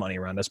some money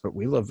around us, but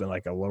we live in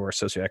like a lower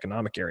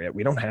socioeconomic area.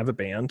 We don't have a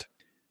band.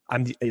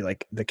 I'm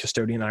the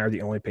custodian and I are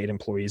the only paid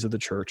employees of the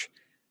church.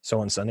 So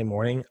on Sunday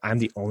morning, I'm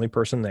the only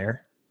person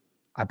there.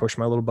 I push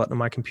my little button on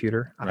my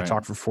computer. I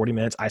talk for 40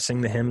 minutes. I sing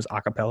the hymns a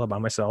cappella by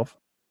myself.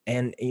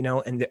 And,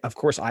 and of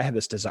course I have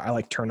this desire. I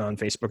like turn on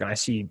Facebook and I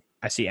see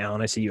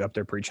Alan, I see you up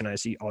there preaching. I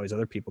see all these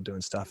other people doing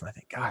stuff. And I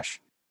think,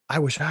 gosh, I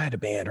wish I had a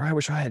band, or I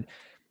wish I had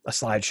a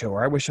slideshow,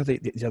 or I wish I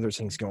had the other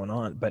things going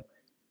on. But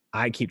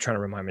I keep trying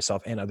to remind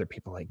myself and other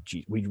people like,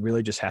 gee, we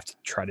really just have to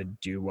try to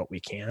do what we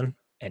can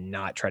and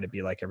not try to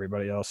be like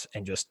everybody else,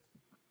 and just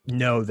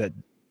know that,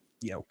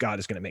 God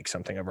is going to make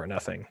something of our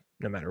nothing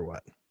no matter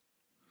what.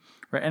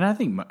 Right. And I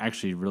think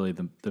actually really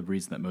the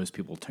reason that most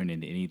people tune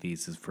into any of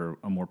these is for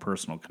a more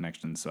personal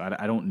connection. So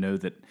I don't know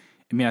that,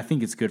 I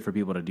think it's good for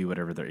people to do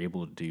whatever they're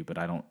able to do, but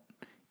I don't,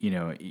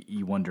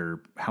 you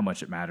wonder how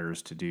much it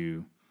matters to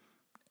do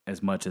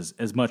as much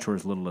or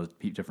as little as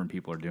different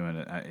people are doing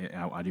it.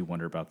 I do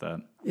wonder about that.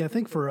 Yeah, I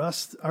think for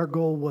us, our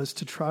goal was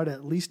to try to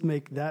at least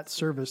make that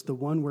service, the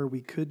one where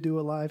we could do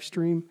a live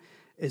stream,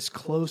 as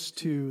close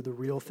to the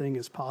real thing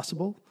as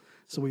possible.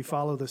 So we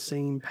follow the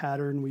same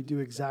pattern. We do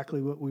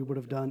exactly what we would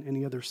have done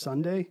any other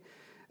Sunday.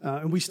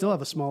 And we still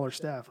have a smaller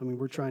staff.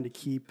 We're trying to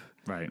keep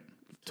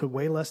to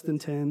way less than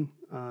 10.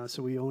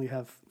 So we only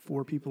have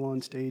 4 people on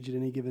stage at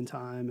any given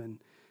time. And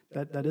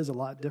that is a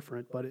lot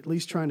different, but at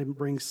least trying to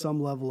bring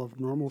some level of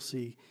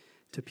normalcy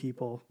to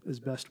people as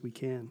best we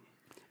can.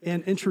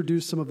 And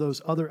introduce some of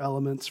those other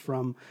elements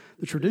from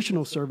the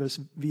traditional service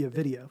via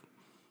video.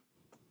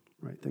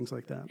 Right, things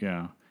like that.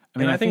 Yeah.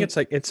 I think it's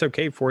like, it's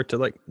okay for it to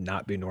like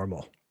not be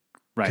normal.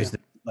 Right. Because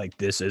like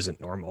this isn't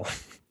normal.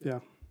 Yeah.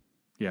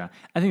 Yeah.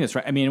 I think that's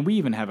right. We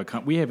even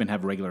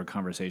have regular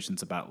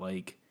conversations about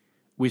like,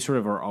 we sort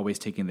of are always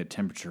taking the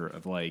temperature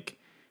of like,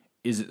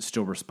 is it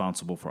still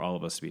responsible for all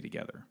of us to be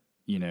together?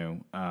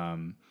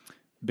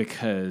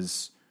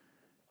 Because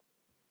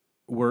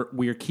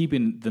we are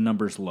keeping the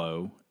numbers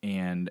low,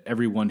 and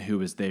everyone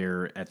who is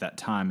there at that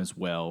time as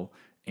well.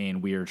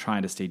 And we are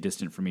trying to stay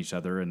distant from each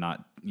other and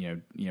not,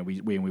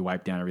 we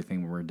wipe down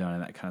everything when we're done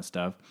and that kind of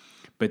stuff.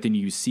 But then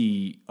you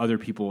see other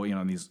people,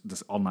 in these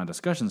online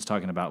discussions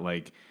talking about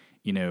like,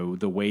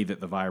 the way that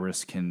the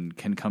virus can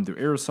come through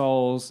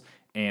aerosols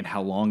and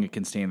how long it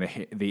can stay in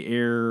the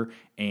air,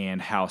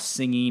 and how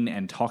singing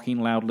and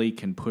talking loudly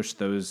can push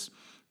those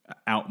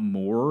out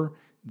more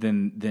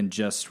than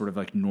just sort of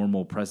like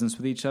normal presence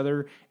with each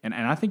other. And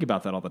I think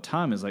about that all the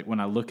time, is like when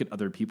I look at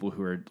other people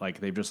who are like,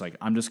 they've just like,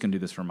 I'm just going to do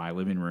this from my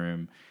living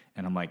room.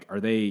 And I'm like, are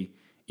they,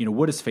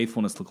 what does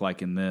faithfulness look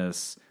like in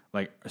this?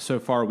 Like so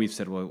far we've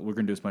said, well, we're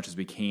going to do as much as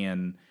we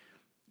can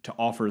to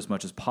offer as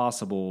much as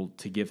possible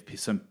to give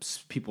some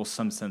people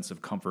some sense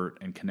of comfort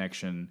and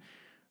connection.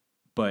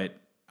 But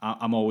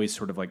I'm always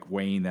sort of like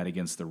weighing that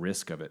against the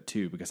risk of it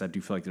too, because I do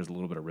feel like there's a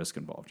little bit of risk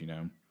involved,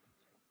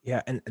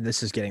 Yeah. And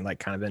this is getting like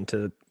kind of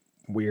into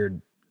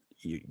weird,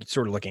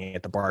 sort of looking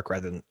at the bark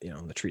rather than,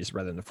 the trees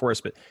rather than the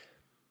forest, but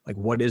like,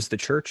 what is the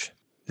church?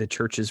 The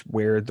church is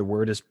where the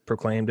word is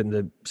proclaimed and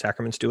the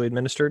sacraments duly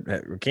administered.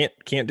 We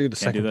can't do the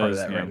second part of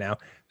that right now.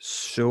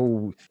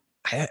 So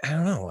I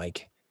don't know.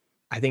 Like,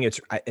 I think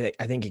I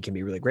think it can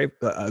be really great,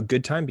 a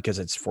good time, because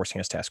it's forcing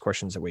us to ask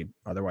questions that we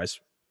otherwise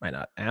might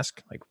not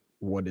ask. Like,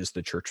 what is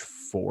the church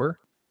for?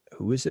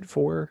 Who is it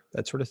for?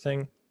 That sort of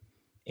thing.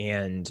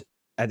 And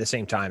at the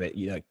same time,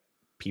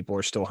 people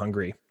are still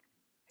hungry.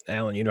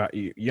 Alan,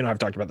 I've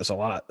talked about this a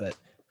lot, that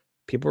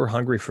people are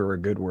hungry for a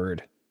good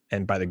word.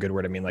 And by the good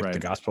word, I mean like the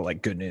gospel,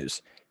 like good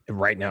news,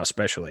 right now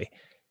especially.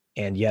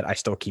 And yet I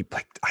still keep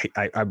like,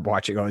 I'm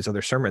watching all these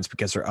other sermons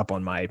because they're up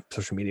on my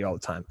social media all the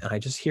time. And I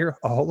just hear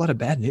a whole lot of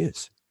bad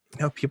news.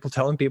 People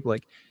telling people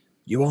like,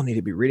 you all need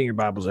to be reading your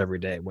Bibles every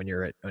day when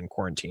you're in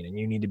quarantine, and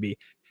you need to be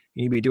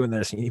you need to be doing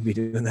this. You need to be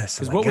doing this.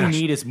 Because what we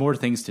need is more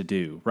things to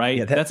do, right?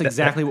 Yeah, that's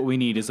exactly what we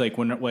need. Is like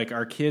when like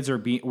our kids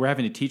we're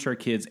having to teach our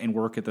kids and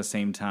work at the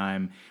same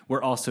time.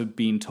 We're also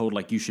being told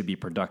like you should be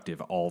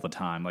productive all the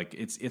time. Like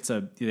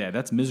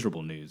that's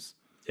miserable news.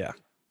 Yeah.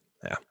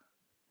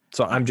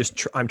 So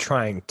I'm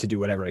trying to do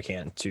whatever I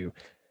can to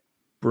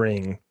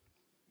bring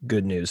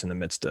good news in the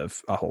midst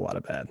of a whole lot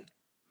of bad.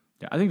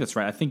 Yeah, I think that's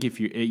right. I think if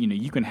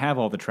you can have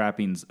all the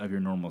trappings of your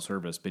normal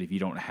service, but if you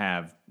don't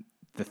have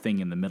the thing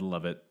in the middle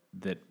of it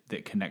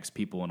that connects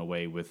people in a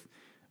way with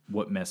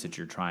what message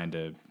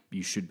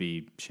you should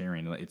be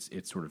sharing,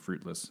 it's sort of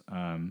fruitless.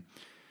 And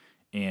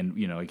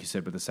like you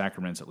said, with the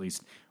sacraments, at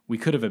least we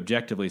could have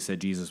objectively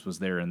said Jesus was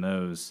there in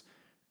those.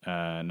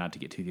 Not to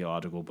get too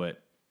theological,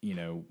 but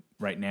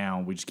right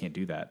now we just can't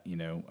do that.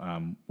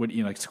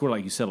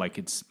 Like you said, like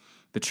it's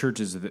the church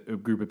is a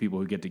group of people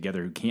who get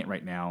together who can't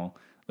right now.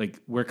 Like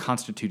we're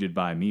constituted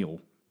by a meal,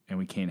 and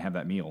we can't have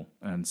that meal,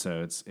 and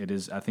so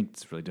I think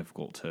it's really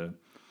difficult to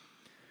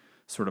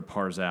sort of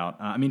parse out.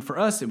 I mean, for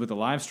us with the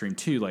live stream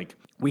too, like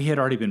we had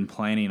already been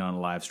planning on a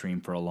live stream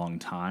for a long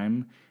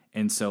time,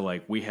 and so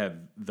like we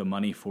had the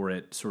money for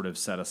it sort of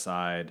set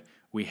aside.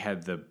 We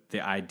had the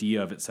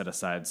idea of it set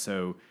aside.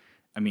 So,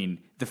 I mean,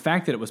 the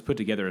fact that it was put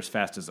together as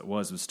fast as it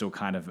was still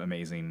kind of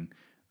amazing,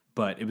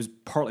 but it was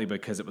partly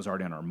because it was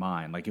already on our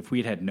mind. Like if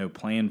we had no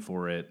plan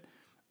for it,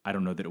 I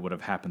don't know that it would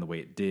have happened the way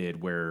it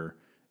did, where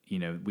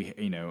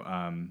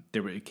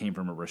it came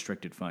from a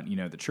restricted fund,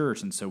 the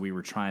church, and so we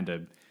were trying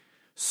to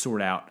sort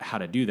out how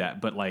to do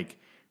that. But like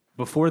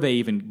before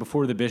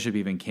the bishop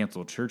even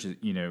canceled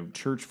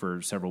church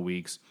for several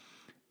weeks,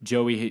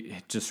 Joey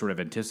had just sort of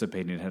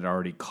anticipated, had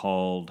already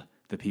called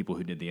the people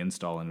who did the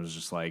install, and was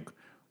just like,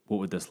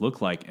 what would this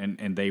look like?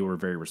 And they were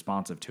very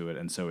responsive to it,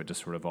 and so it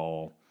just sort of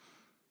all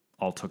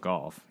took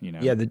off,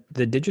 Yeah,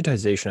 the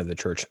digitization of the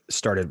church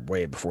started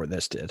way before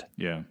this did.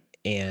 Yeah.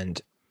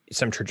 And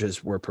some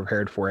churches were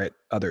prepared for it,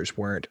 others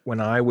weren't. When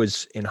I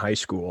was in high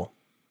school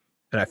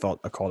and I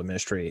felt a call to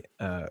ministry,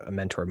 a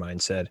mentor of mine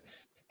said,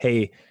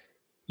 hey,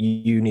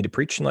 you need to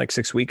preach in like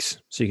 6 weeks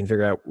so you can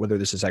figure out whether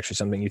this is actually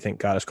something you think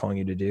God is calling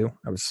you to do.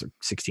 I was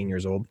 16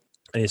 years old.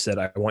 And he said,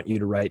 I want you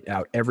to write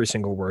out every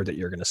single word that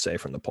you're going to say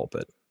from the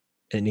pulpit.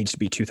 And it needs to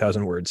be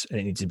 2,000 words, and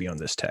it needs to be on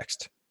this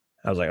text.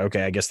 I was like,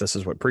 okay, I guess this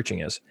is what preaching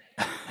is.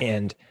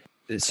 And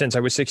since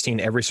I was 16,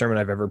 every sermon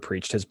I've ever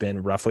preached has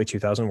been roughly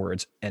 2,000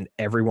 words, and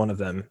every one of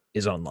them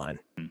is online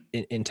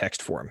in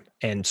text form.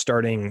 And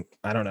starting,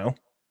 I don't know,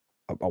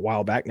 a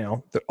while back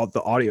now,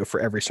 the audio for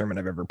every sermon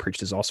I've ever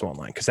preached is also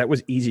online, because that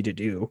was easy to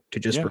do, to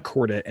just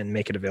record it and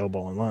make it available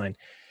online.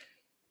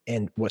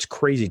 And what's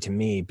crazy to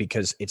me,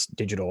 because it's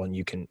digital and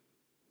you can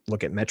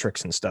look at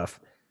metrics and stuff,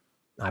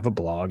 I have a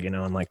blog,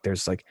 and like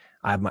there's like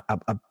I have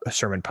a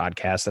sermon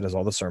podcast that has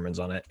all the sermons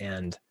on it.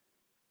 And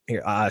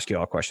here, I'll ask you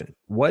all a question.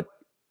 What,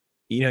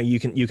 you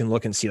can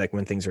look and see like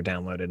when things are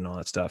downloaded and all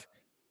that stuff.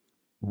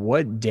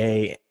 What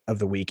day of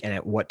the week and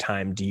at what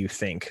time do you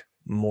think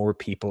more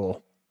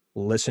people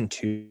listen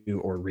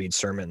to or read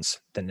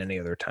sermons than any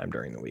other time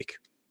during the week?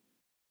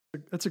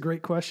 That's a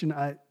great question.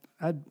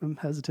 I'm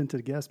hesitant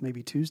to guess,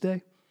 maybe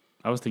Tuesday.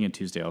 I was thinking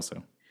Tuesday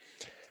also.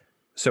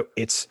 So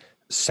it's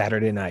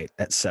Saturday night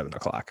at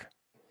 7:00.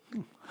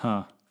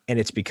 Huh. And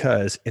it's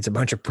because it's a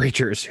bunch of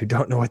preachers who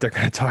don't know what they're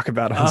going to talk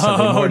about on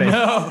Sunday morning.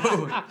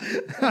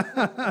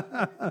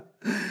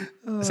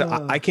 No. So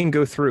I can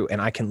go through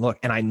and I can look,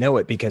 and I know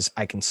it because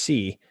I can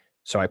see.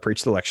 So I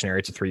preach the lectionary.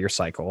 It's a 3-year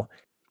cycle.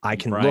 I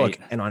can look,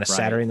 and on a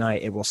Saturday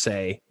night, it will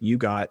say, you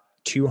got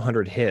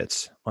 200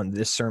 hits on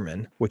this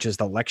sermon, which is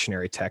the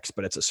lectionary text,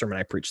 but it's a sermon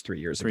I preached 3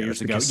 years ago. 3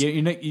 years ago.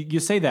 Yeah, you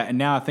say that, and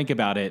now I think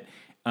about it.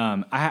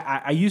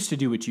 I used to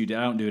do what you did.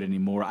 I don't do it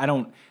anymore. I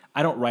don't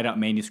write out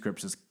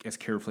manuscripts as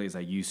carefully as I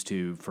used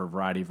to for a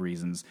variety of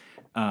reasons.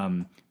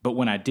 But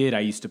when I did, I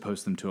used to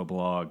post them to a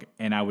blog,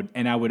 and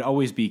I would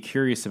always be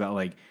curious about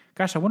like,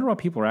 gosh, I wonder why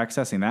people are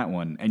accessing that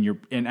one.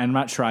 And I'm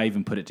not sure I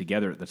even put it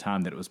together at the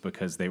time that it was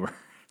because they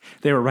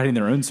were writing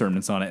their own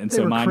sermons on it, and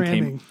so mine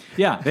came.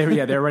 Yeah, they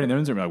were writing their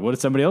own sermon. Like, what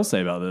did somebody else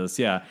say about this?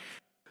 Yeah,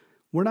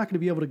 we're not going to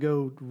be able to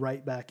go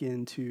right back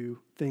into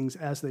things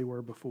as they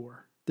were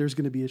before. There's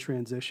going to be a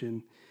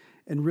transition.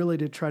 And really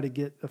to try to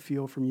get a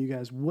feel from you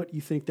guys, what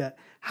you think that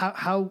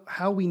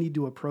how we need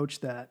to approach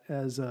that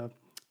as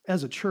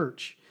a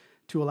church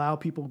to allow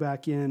people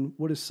back in.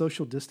 What is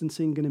social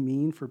distancing going to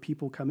mean for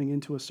people coming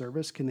into a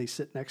service? Can they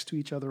sit next to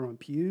each other on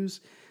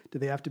pews? Do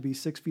they have to be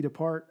 6 feet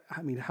apart?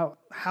 I mean,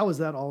 how is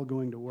that all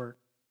going to work?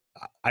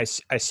 I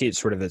see it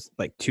sort of as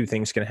like two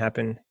things can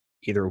happen.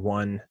 Either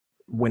one,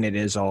 when it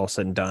is all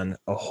said and done,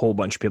 a whole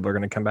bunch of people are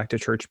going to come back to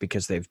church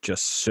because they've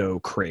just so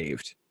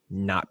craved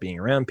not being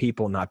around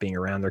people, not being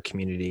around their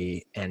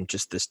community, and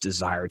just this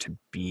desire to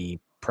be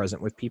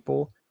present with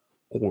people.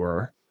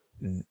 Or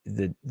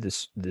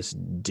this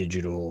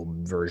digital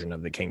version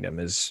of the kingdom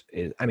is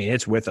I mean,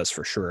 it's with us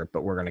for sure,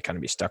 but we're going to kind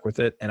of be stuck with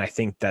it. And I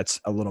think that's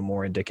a little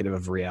more indicative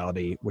of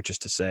reality, which is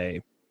to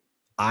say,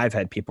 I've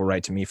had people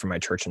write to me from my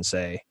church and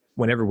say,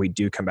 whenever we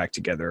do come back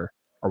together,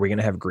 are we going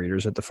to have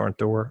greeters at the front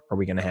door? Are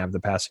we going to have the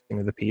passing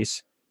of the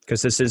peace?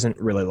 Because this isn't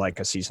really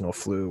like a seasonal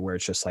flu where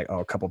it's just like, oh,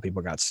 a couple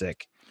people got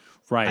sick.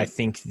 Right. I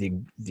think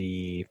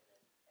the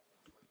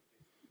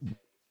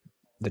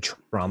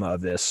trauma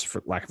of this,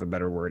 for lack of a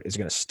better word, is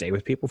going to stay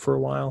with people for a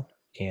while.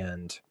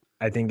 And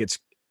I think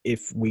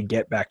if we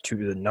get back to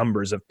the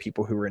numbers of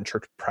people who were in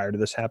church prior to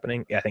this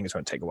happening, I think it's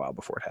going to take a while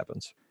before it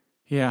happens.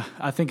 Yeah,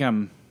 I think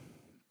I'm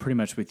pretty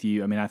much with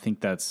you. I mean, I think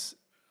that's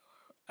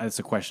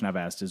a question I've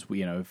asked is,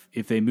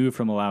 if they move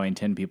from allowing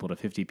 10 people to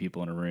 50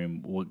 people in a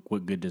room,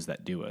 what good does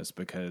that do us?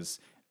 Because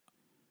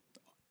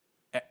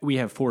we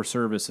have 4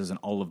 services and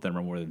all of them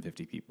are more than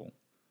 50 people.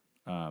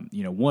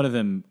 One of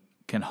them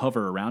can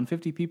hover around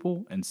 50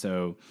 people. And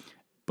so,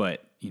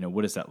 but,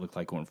 what does that look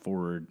like going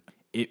forward?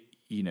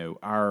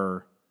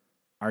 Our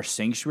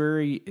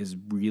sanctuary is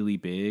really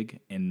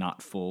big and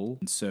not full.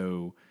 And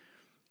so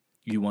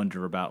you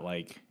wonder about,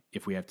 like,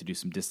 if we have to do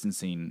some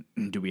distancing,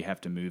 do we have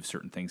to move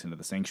certain things into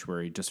the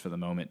sanctuary just for the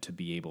moment to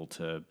be able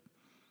to,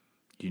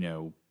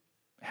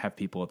 have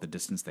people at the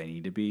distance they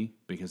need to be?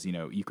 Because,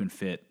 you can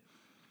fit,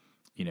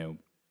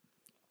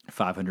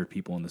 500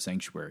 people in the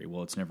sanctuary.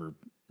 Well,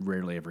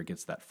 rarely ever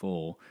gets that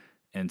full.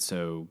 And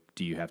so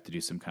do you have to do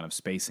some kind of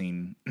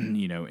spacing,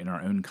 in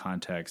our own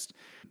context?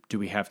 Do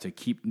we have to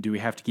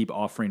keep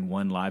offering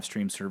one live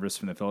stream service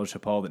from the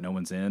fellowship hall that no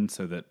one's in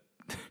so that,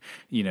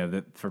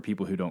 that for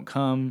people who don't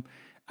come?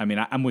 I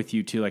mean, I'm with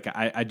you too. Like,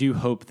 I do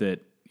hope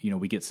that,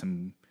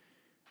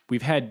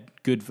 we've had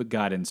good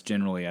guidance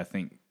generally, I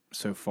think,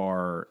 so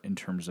far in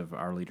terms of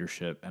our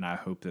leadership. And I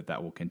hope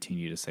that will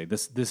continue to say,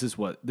 this is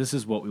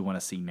what we want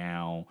to see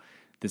now.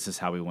 This is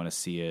how we want to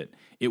see it.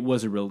 It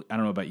was I don't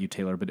know about you,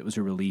 Taylor, but it was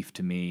a relief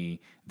to me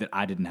that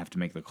I didn't have to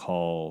make the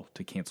call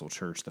to cancel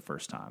church the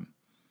first time.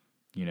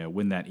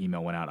 When that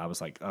email went out, I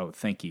was like, oh,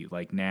 thank you.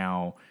 Like,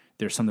 now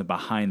there's something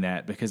behind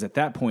that, because at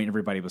that point,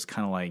 everybody was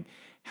kind of like,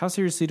 how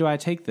seriously do I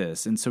take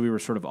this? And so we were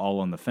sort of all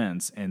on the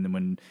fence. And then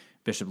when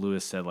Bishop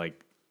Lewis said,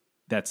 like,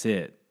 that's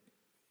it,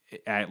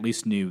 I at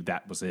least knew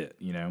that was it,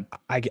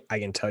 I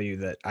can tell you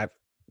that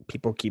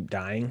people keep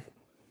dying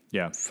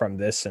from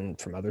this and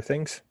from other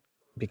things,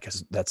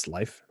 because that's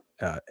life.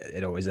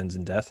 It always ends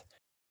in death.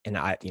 And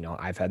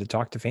I've had to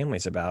talk to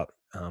families about,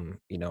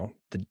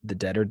 the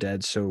dead are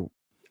dead. So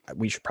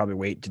we should probably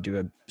wait to do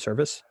a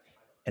service,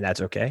 and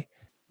that's okay.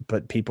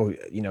 But people,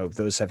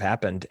 those have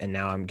happened. And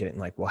now I'm getting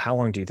like, well, how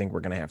long do you think we're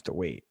going to have to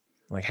wait?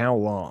 Like, how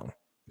long?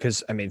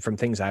 Because I mean, from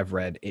things I've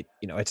read,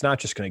 it's not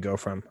just going to go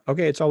from,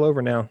 okay, it's all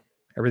over now,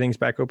 everything's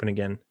back open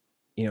again.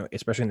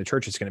 Especially in the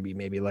church, it's going to be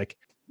maybe like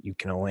you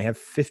can only have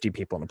 50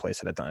 people in a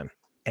place at a time.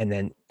 And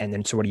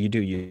then so what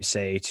do? You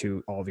say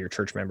to all of your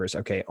church members,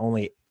 okay,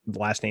 only the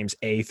last names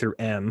A through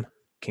M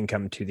can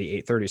come to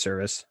the 8:30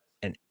 service,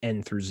 and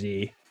N through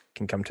Z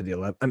can come to the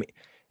 11. I mean,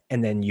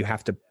 and then you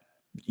have to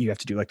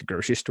do like the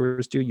grocery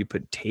stores do. You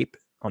put tape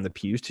on the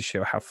pews to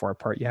show how far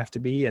apart you have to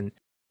be. And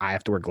I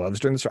have to wear gloves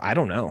during this. I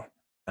don't know.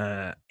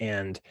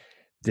 And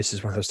this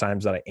is one of those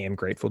times that I am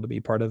grateful to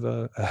be part of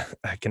a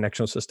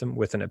connectional system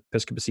with an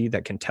episcopacy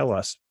that can tell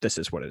us this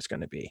is what it's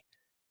going to be.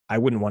 I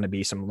wouldn't want to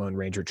be some Lone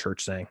Ranger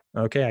church saying,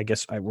 okay, I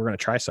guess we're going to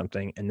try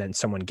something, and then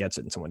someone gets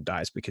it and someone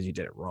dies because you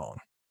did it wrong.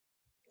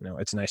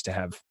 It's nice to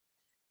have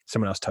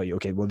someone else tell you,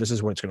 okay, well, this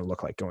is what it's going to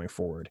look like going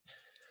forward.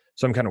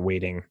 So I'm kind of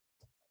waiting,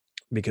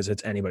 because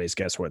it's anybody's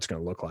guess what it's going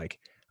to look like.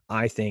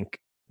 I think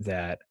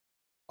that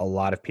a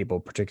lot of people,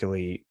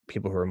 particularly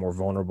people who are more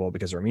vulnerable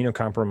because they're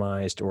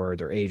immunocompromised or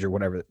their age or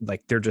whatever,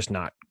 like, they're just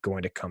not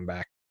going to come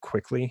back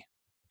quickly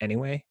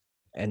anyway.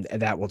 And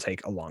that will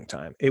take a long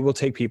time. It will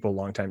take people a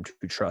long time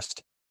to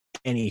trust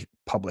any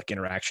public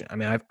interaction. I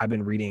mean, I've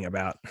been reading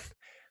about,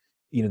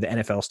 the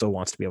NFL still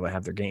wants to be able to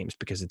have their games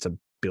because it's a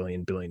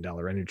billion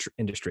dollar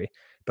industry.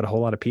 But a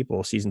whole lot of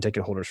people, season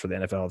ticket holders for the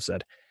NFL, have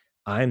said,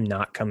 I'm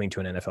not coming to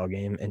an NFL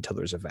game until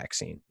there's a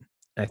vaccine.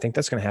 And I think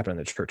that's going to happen in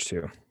the church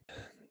too.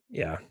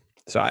 Yeah.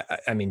 So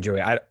I mean,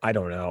 Joey, I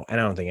don't know. And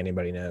I don't think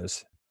anybody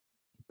knows.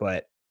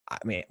 But I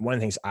mean, one of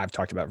the things I've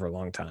talked about for a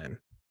long time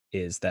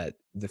is that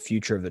the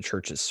future of the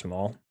church is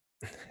small.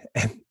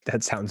 And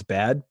that sounds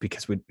bad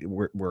because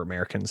we're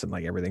Americans and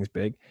like everything's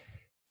big.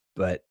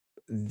 But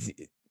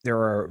there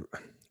are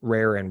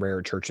rare and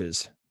rare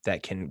churches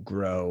that can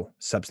grow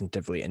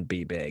substantively and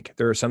be big.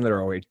 There are some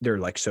that they're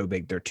like so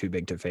big, they're too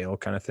big to fail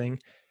kind of thing.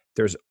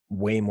 There's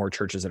way more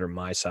churches that are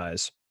my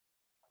size,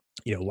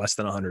 less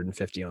than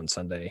 150 on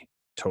Sunday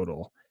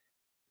total,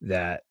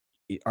 that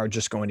are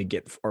just going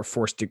to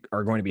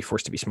are going to be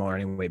forced to be smaller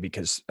anyway,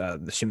 because the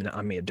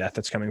tsunami of death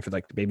that's coming for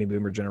like the baby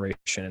boomer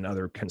generation and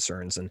other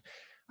concerns. And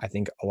I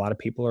think a lot of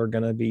people are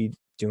going to be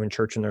doing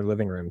church in their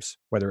living rooms,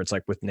 whether it's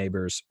like with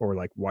neighbors or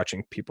like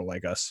watching people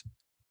like us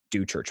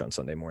do church on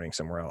Sunday morning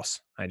somewhere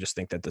else. I just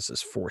think that this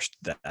has forced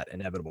that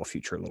inevitable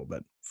future a little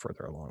bit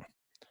further along.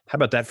 How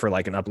about that for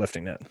like an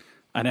uplifting note?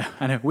 I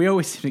know. We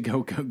always seem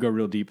to go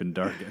real deep and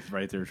dark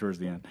right there towards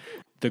the end.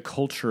 The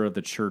culture of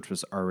the church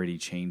was already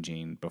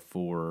changing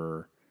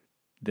before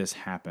this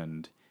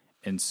happened.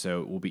 And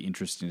so it will be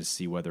interesting to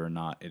see whether or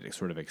not it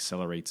sort of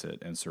accelerates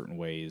it in certain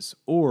ways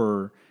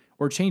or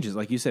changes.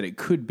 Like you said, it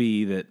could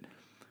be that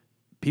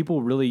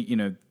people really,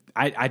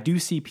 I do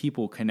see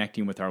people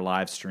connecting with our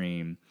live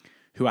stream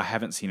who I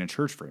haven't seen in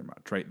church very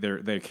much, right?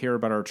 They care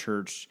about our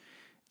church.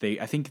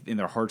 I think in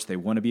their hearts they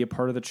want to be a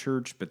part of the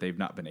church, but they've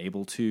not been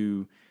able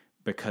to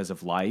because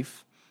of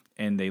life,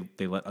 and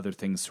they let other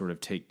things sort of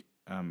take.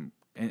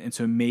 And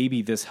so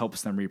maybe this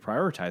helps them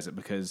reprioritize it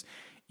because,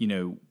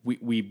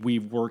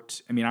 we've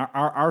worked. I mean,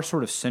 our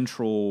sort of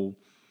central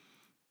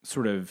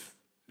sort of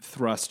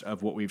thrust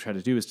of what we've tried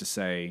to do is to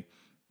say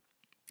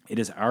it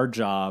is our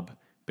job.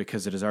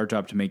 Because it is our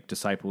job to make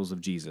disciples of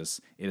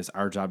Jesus. It is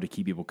our job to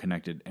keep people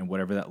connected. And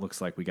whatever that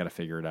looks like, we got to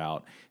figure it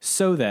out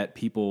so that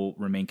people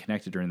remain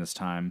connected during this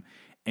time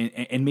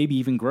and maybe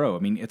even grow. I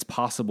mean, it's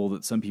possible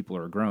that some people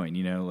are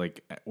growing,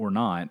 or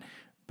not,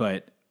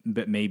 but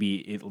maybe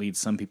it leads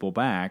some people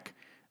back.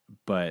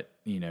 But,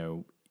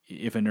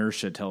 if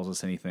inertia tells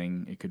us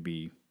anything, it could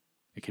be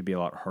a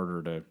lot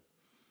harder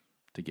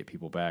to get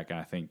people back.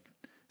 And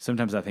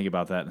sometimes I think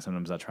about that and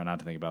sometimes I try not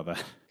to think about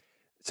that.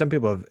 Some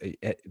people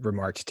have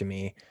remarked to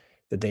me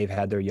that they've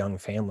had their young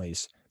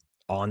families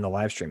on the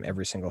live stream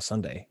every single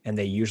Sunday, and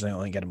they usually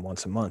only get them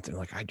once a month. And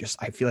like,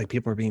 I feel like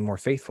people are being more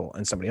faithful.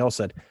 And somebody else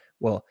said,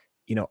 well,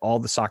 all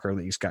the soccer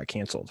leagues got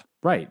canceled.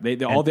 Right.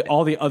 All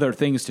the other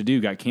things to do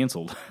got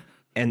canceled.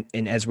 And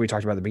as we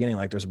talked about at the beginning,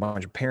 like there's a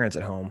bunch of parents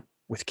at home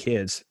with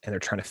kids and they're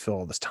trying to fill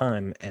all this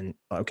time. And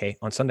okay,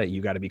 on Sunday,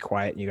 you got to be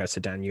quiet and you got to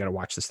sit down and you got to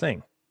watch this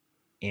thing.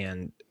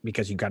 And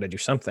because you got to do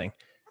something.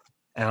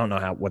 I don't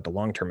know what the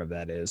long-term of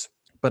that is.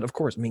 But of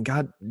course, I mean,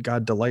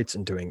 God delights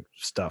in doing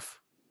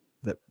stuff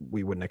that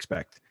we wouldn't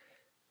expect.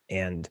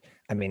 And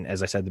I mean,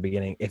 as I said at the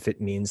beginning, if it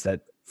means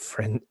that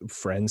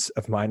friends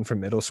of mine from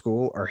middle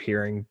school are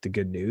hearing the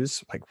good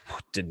news, like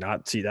did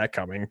not see that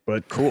coming,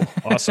 but cool.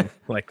 Awesome.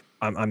 Like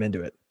I'm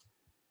into it.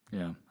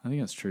 Yeah, I think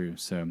that's true.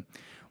 So,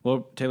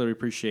 well, Taylor, we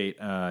appreciate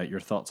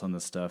your thoughts on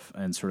this stuff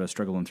and sort of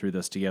struggling through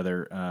this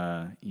together.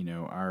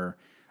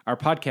 Our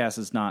podcast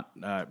is not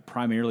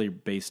primarily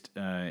based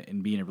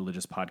in being a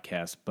religious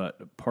podcast,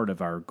 but part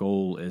of our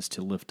goal is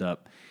to lift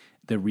up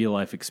the real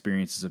life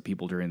experiences of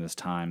people during this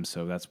time.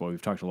 So that's why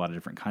we've talked to a lot of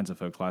different kinds of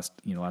folks.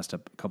 Last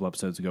couple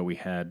episodes ago, we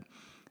had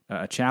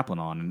a chaplain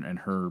on, and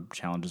her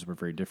challenges were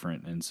very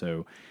different. And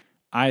so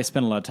I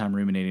spent a lot of time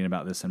ruminating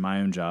about this in my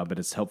own job, but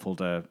it's helpful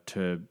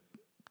to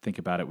think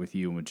about it with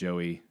you and with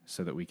Joey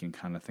so that we can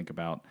kind of think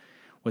about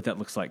what that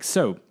looks like.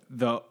 So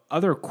the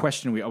other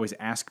question we always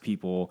ask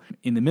people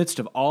in the midst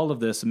of all of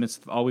this,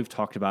 amidst all we've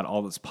talked about,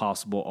 all that's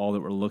possible, all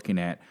that we're looking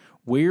at,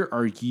 where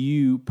are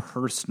you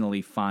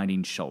personally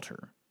finding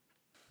shelter?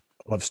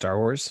 I love Star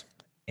Wars,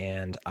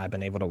 and I've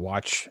been able to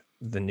watch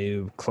the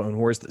new Clone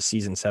Wars, the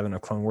season 7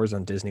 of Clone Wars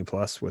on Disney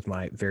Plus with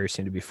my very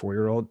soon to be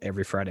 4-year-old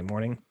every Friday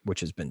morning, which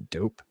has been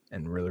dope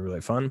and really,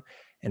 really fun.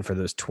 And for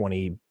those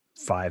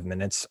 25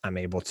 minutes, I'm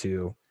able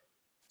to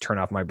turn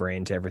off my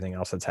brain to everything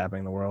else that's happening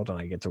in the world. And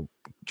I get to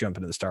jump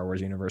into the Star Wars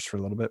universe for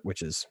a little bit,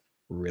 which is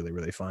really,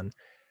 really fun.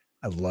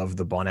 I love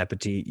the Bon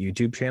Appetit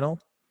YouTube channel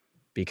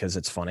because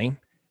it's funny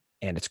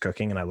and it's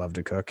cooking and I love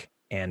to cook.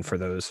 And for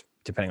those,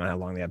 depending on how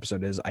long the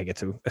episode is, I get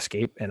to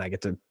escape and I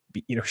get to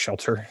be,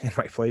 shelter in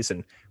my place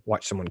and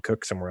watch someone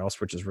cook somewhere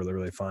else, which is really,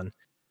 really fun.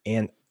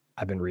 And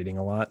I've been reading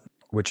a lot,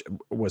 which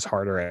was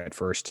harder at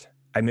first.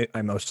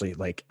 I mostly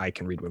I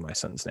can read when my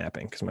son's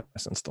napping because my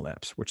son still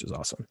naps, which is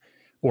awesome.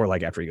 Or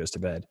after he goes to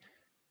bed.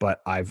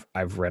 But I've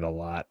read a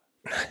lot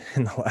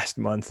in the last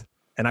month,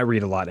 and I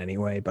read a lot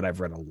anyway, but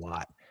I've read a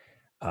lot.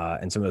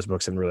 And some of those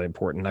books have been really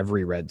important. I've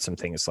reread some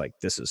things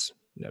this is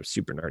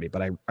super nerdy,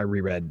 but I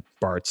reread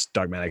Bart's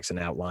Dogmatics and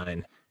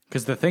Outline.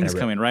 Because the thing's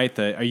coming, right?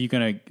 There's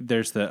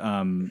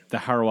the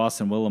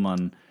Harawas and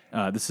Willimon.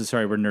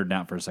 We're nerding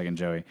out for a second,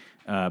 Joey.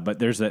 But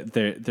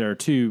there are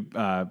two,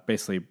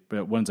 basically,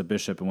 one's a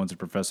bishop and one's a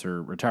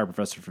professor, retired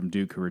professor from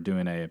Duke, who are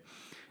doing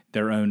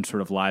their own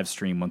sort of live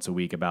stream once a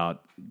week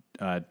about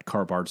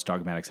Karl Barth's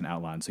Dogmatics and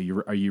Outline. So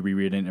are you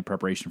rereading in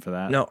preparation for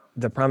that? No,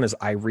 the problem is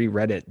I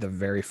reread it the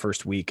very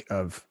first week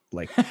of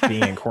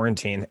being in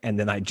quarantine, and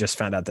then I just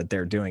found out that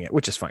they're doing it,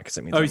 which is fine because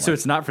it means. Oh, so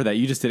it's not for that.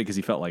 You just did it because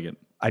you felt like it.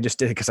 I just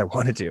did it because I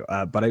wanted to.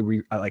 But I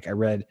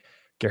read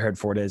Gerhard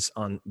Forde's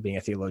on being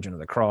a theologian of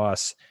the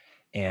cross,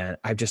 and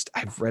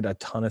I've read a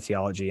ton of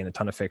theology and a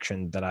ton of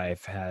fiction that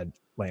I've had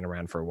laying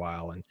around for a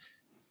while, and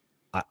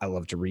I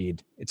love to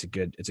read. It's a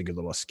good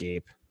little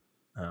escape.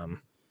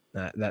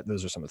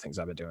 Those are some of the things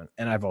I've been doing,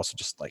 and I've also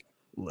just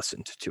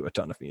listened to a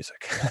ton of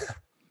music.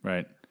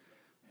 Right.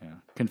 Yeah.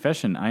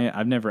 Confession.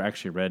 I've never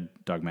actually read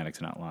Dogmatics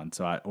and Outline,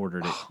 so I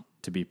ordered it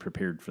to be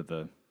prepared for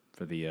the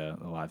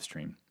live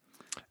stream.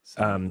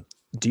 So.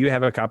 Do you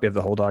have a copy of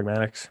the whole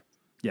Dogmatics?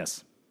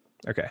 Yes.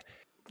 Okay.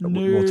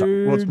 We'll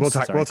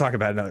talk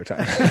about it another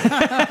time.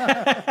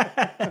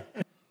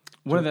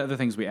 One of the other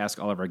things we ask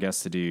all of our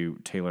guests to do,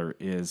 Taylor,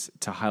 is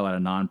to highlight a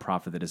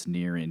nonprofit that is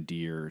near and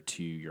dear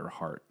to your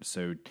heart.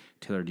 So,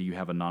 Taylor, do you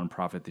have a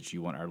nonprofit that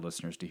you want our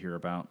listeners to hear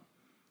about?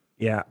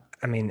 Yeah.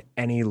 I mean,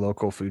 any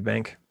local food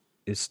bank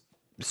is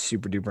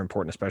super duper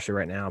important, especially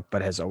right now,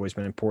 but has always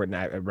been important.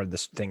 I read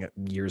this thing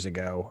years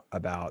ago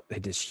about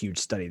this huge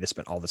study that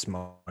spent all this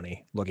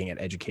money looking at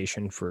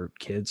education for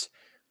kids,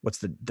 what's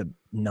the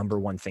number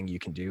one thing you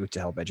can do to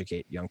help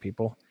educate young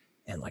people?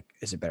 And like,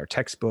 is it better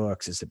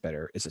textbooks? Is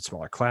it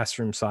smaller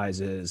classroom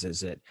sizes?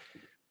 Is it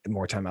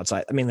more time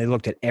outside? I mean, they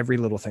looked at every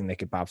little thing they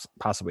could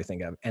possibly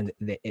think of. And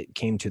it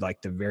came to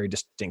like the very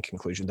distinct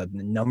conclusion that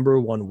the number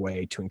one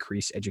way to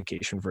increase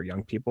education for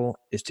young people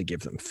is to give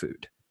them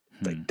food.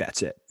 Like,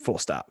 that's it, full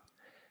stop.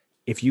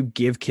 If you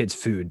give kids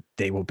food,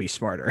 they will be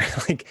smarter.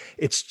 Like,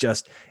 it's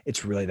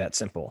really that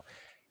simple.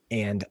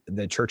 And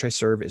the church I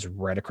serve is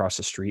right across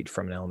the street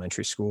from an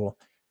elementary school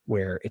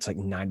where it's like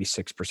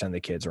 96% of the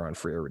kids are on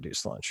free or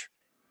reduced lunch.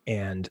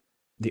 And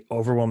the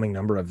overwhelming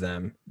number of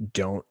them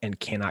don't and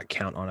cannot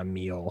count on a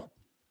meal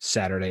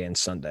Saturday and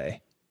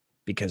Sunday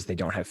because they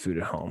don't have food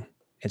at home.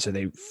 And so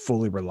they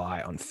fully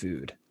rely on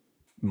food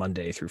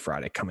Monday through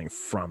Friday coming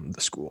from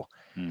the school.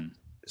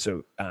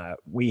 So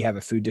we have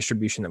a food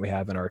distribution that we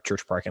have in our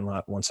church parking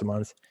lot once a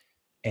month,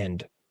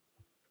 and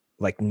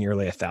like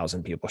nearly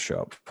 1,000 people show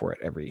up for it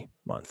every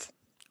month.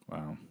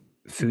 Wow.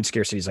 Food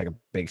scarcity is like a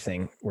big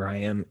thing where I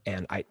am.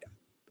 And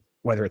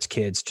whether it's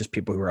kids, just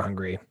people who are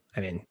hungry,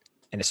 I mean,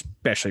 and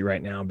especially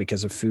right now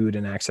because of food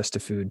and access to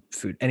food,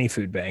 any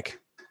food bank,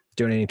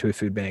 donating to a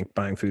food bank,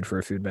 buying food for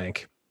a food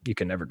bank, you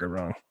can never go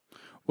wrong.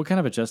 What kind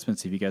of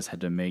adjustments have you guys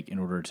had to make in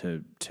order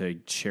to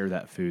share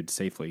that food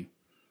safely?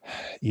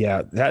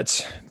 Yeah,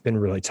 that's been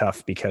really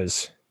tough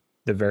because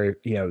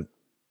the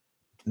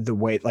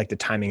way, like the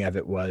timing of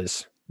it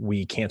was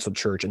we canceled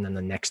church and then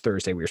the next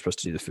Thursday we were supposed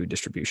to do the food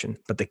distribution,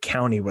 but the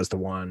county was the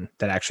one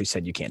that actually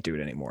said you can't do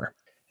it anymore.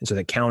 And so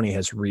the county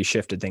has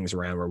reshifted things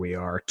around where we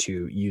are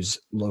to use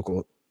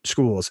local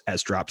schools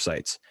as drop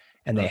sites.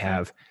 And they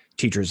have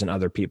teachers and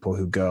other people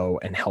who go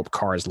and help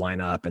cars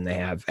line up, and they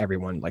have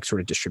everyone like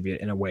sort of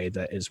distribute in a way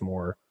that is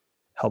more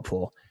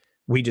helpful.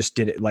 We just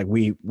did it like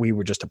we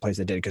were just a place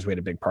that did it because we had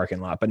a big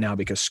parking lot. But now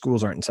because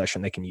schools aren't in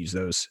session, they can use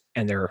those,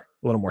 and they're a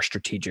little more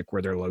strategic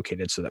where they're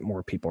located so that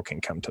more people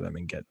can come to them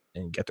and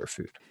get their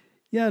food.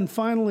 Yeah, and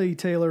finally,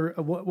 Taylor,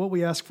 what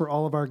we ask for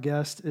all of our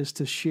guests is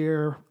to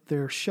share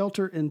their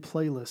Shelter in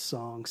Playlist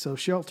song. So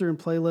Shelter in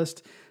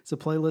Playlist is a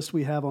playlist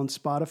we have on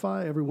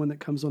Spotify. Everyone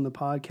that comes on the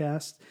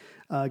podcast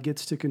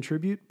gets to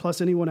contribute. Plus,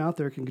 anyone out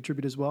there can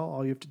contribute as well.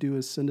 All you have to do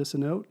is send us a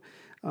note.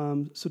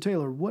 So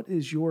Taylor, what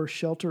is your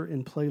Shelter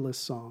in Playlist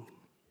song?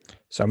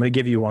 So I'm going to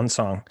give you one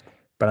song,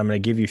 but I'm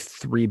going to give you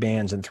 3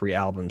 bands and 3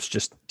 albums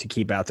just to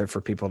keep out there for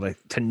people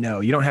to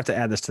know. You don't have to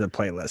add this to the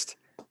playlist.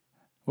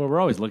 Well,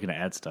 we're always looking to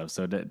add stuff,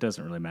 so it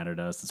doesn't really matter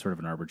to us. It's sort of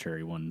an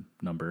arbitrary one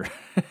number.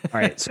 All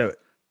right. So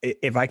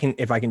if I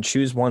can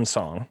choose one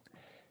song,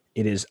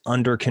 it is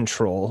Under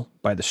Control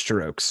by The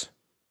Strokes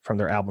from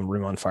their album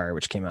Room on Fire,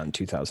 which came out in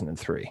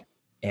 2003.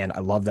 And I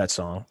love that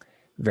song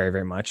very,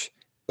 very much,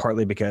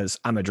 partly because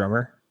I'm a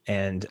drummer,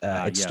 and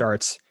it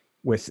starts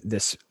with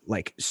this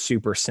like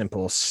super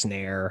simple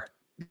snare,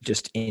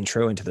 just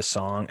intro into the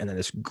song, and then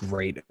this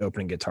great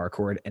opening guitar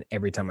chord. And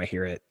every time I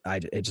hear it,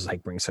 it just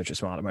like brings such a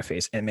smile to my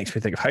face, and it makes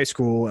me think of high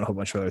school and a whole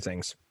bunch of other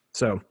things.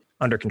 So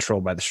Under Control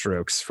by The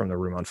Strokes from the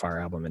Room on Fire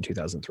album in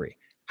 2003.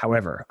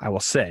 However, I will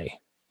say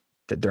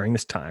that during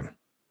this time,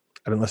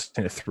 I've been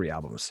listening to 3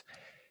 albums.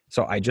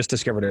 So I just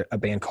discovered a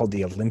band called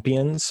The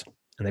Olympians,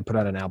 and they put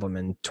out an album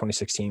in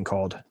 2016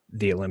 called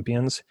The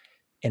Olympians,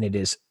 and it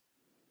is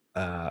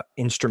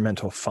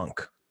instrumental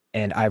funk.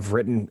 And I've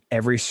written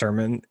every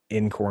sermon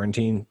in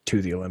quarantine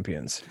to The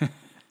Olympians.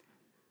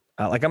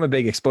 Like, I'm a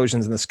big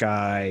Explosions in the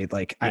Sky.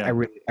 Like, I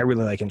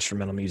really like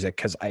instrumental music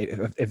because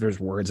if there's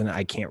words in it,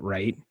 I can't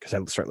write because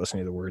I start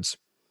listening to the words.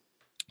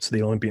 So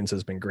The Olympians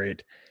has been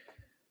great.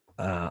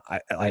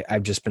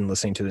 I've just been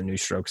listening to the new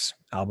Strokes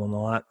album a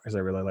lot because I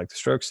really like the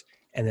Strokes.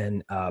 And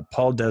then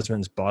Paul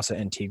Desmond's Bossa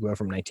Antigua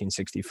from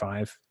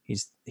 1965.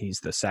 He's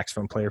the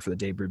saxophone player for the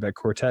Dave Brubeck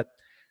Quartet.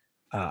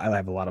 I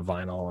have a lot of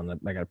vinyl, and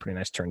I got a pretty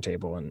nice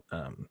turntable, and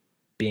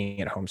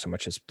being at home so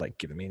much has like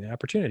given me the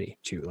opportunity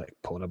to like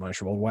pull out a bunch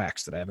of old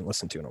wax that I haven't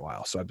listened to in a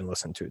while. So I've been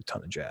listening to a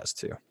ton of jazz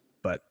too,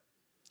 but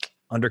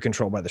Under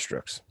Control by The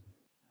Strokes.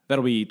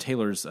 That'll be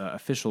Taylor's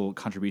official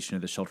contribution to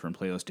the Shelter in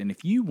Playlist. And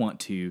if you want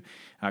to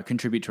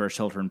contribute to our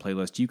Shelter in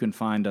Playlist, you can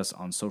find us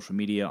on social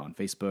media, on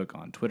Facebook,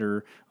 on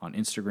Twitter, on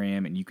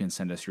Instagram, and you can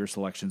send us your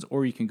selections,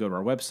 or you can go to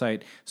our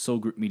website,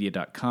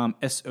 soulgroupmedia.com,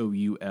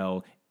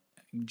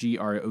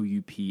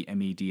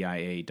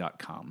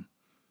 SOULGROUPMEDIA.com.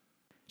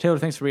 Taylor,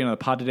 thanks for being on the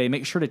pod today.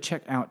 Make sure to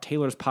check out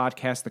Taylor's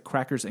podcast, the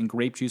Crackers and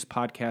Grapejuice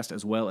podcast,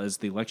 as well as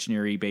the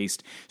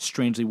lectionary-based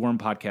Strangely Warm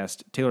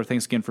podcast. Taylor,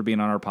 thanks again for being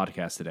on our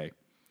podcast today.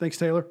 Thanks,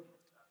 Taylor.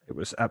 It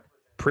was a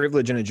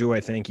privilege and a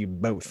joy. Thank you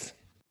both.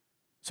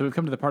 So we've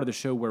come to the part of the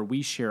show where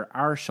we share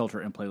our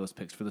Shelter in Playlist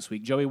picks for this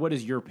week. Joey, what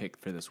is your pick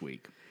for this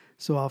week?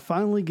 So I'll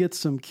finally get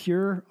some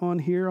Cure on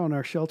here on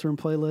our Shelter in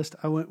Playlist.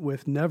 I went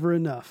with Never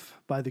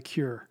Enough by The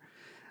Cure.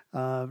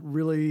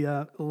 Really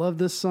love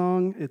this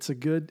song. It's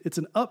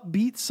an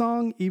upbeat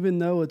song, even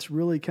though it's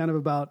really kind of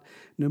about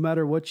no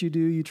matter what you do,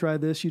 you try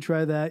this, you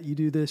try that, you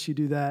do this, you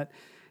do that.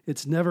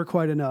 It's never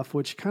quite enough,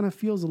 which kind of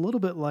feels a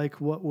little bit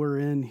like what we're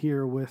in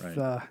here with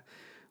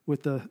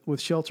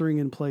sheltering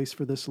in place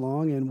for this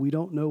long, and we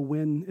don't know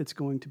when it's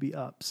going to be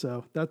up.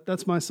 So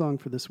that's my song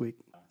for this week.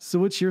 So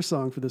what's your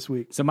song for this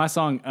week? So my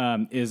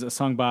song is a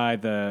song by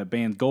the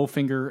band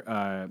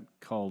Goldfinger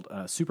called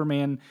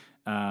Superman.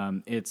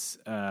 It's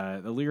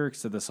the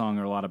lyrics of the song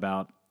are a lot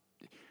about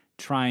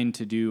trying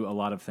to do a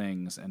lot of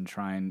things and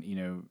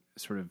trying,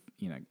 sort of,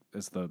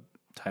 as the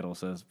title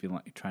says,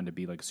 trying to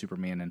be like a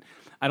Superman. And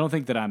I don't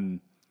think that I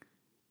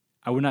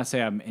would not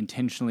say I'm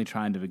intentionally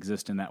trying to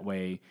exist in that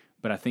way,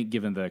 but I think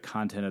given the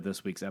content of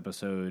this week's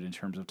episode in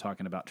terms of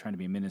talking about trying to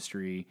be a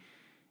ministry,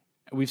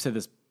 we've said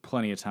this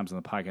plenty of times on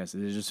the podcast,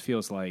 it just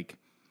feels like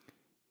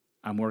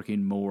I'm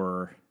working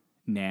more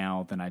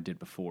now than I did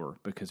before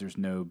because there's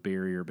no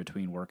barrier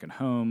between work and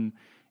home,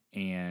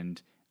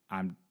 and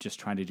I'm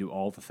just trying to do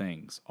all the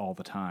things all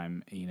the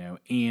time,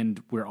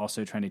 and we're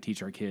also trying to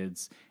teach our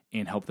kids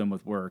and help them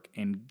with work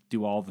and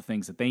do all the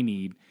things that they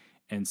need.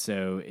 And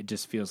so it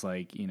just feels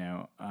like,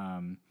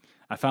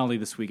 I finally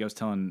this week, I was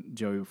telling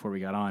Joey before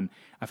we got on,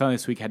 I finally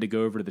this week had to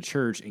go over to the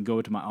church and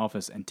go to my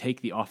office and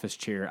take the office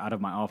chair out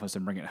of my office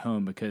and bring it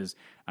home because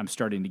I'm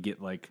starting to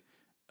get like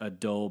a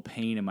dull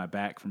pain in my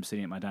back from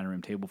sitting at my dining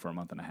room table for a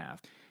month and a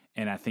half.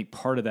 And I think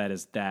part of that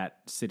is that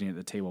sitting at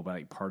the table, but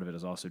like part of it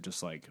is also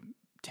just like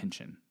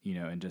tension,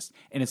 and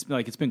it's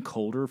like, it's been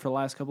colder for the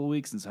last couple of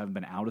weeks since I haven't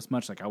been out as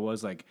much. Like I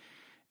was like,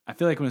 I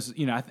feel like when it's,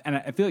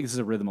 I feel like this is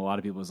a rhythm. A lot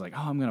of people is like,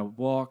 oh, I'm going to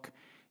walk,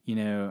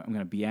 I'm going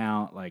to be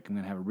out. Like I'm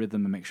going to have a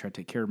rhythm and make sure I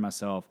take care of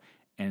myself.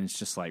 And it's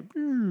just like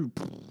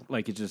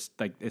it just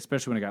like,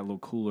 especially when it got a little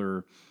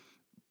cooler,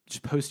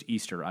 just post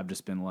Easter, I've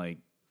just been like,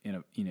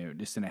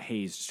 just in a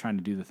haze, just trying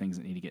to do the things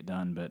that need to get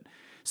done. But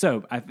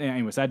so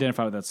anyways, I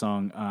identify with that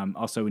song.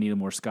 Also we need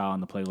more ska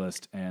on the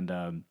playlist.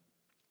 And,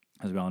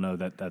 as we all know,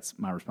 that's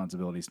my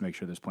responsibility is to make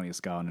sure there's plenty of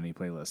ska on any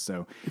playlist.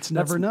 So it's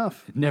never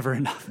enough. Never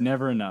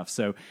enough.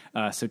 So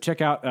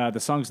check out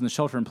the songs in the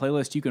Shelter in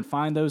playlist. You can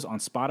find those on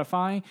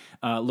Spotify.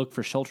 Look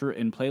for Shelter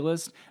in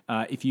playlist.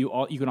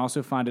 You can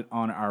also find it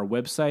on our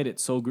website at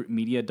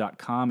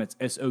soulgroupmedia.com. It's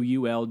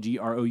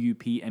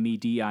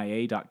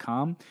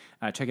SOULGROUPMEDIA.com.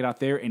 Check it out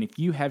there. And if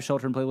you have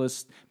Shelter in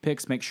playlist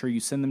picks, make sure you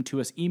send them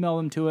to us. Email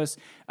them to us.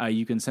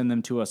 You can send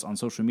them to us on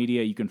social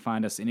media. You can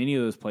find us in any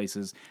of those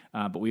places.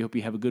 But we hope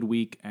you have a good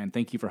week, and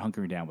thank you for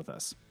hunkering down with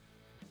us.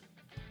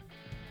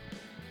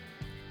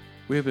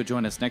 We hope you'll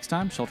join us next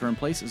time. Shelter in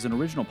Place is an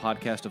original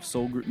podcast of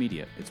Soul Group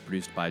Media. It's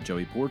produced by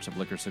Joey Poarch of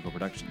Liquor Sickle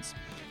Productions.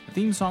 The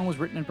theme song was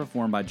written and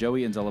performed by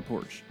Joey and Zella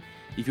Poarch.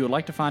 If you would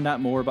like to find out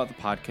more about the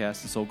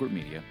podcast and Soul Group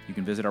Media, you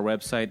can visit our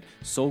website,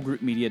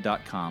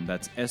 soulgroupmedia.com.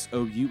 That's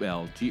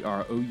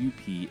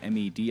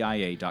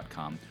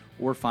SOULGROUPMEDIA.com.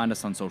 Or find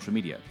us on social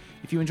media.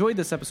 If you enjoyed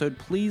this episode,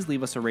 please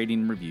leave us a rating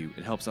and review.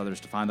 It helps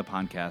others to find the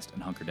podcast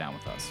and hunker down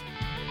with us.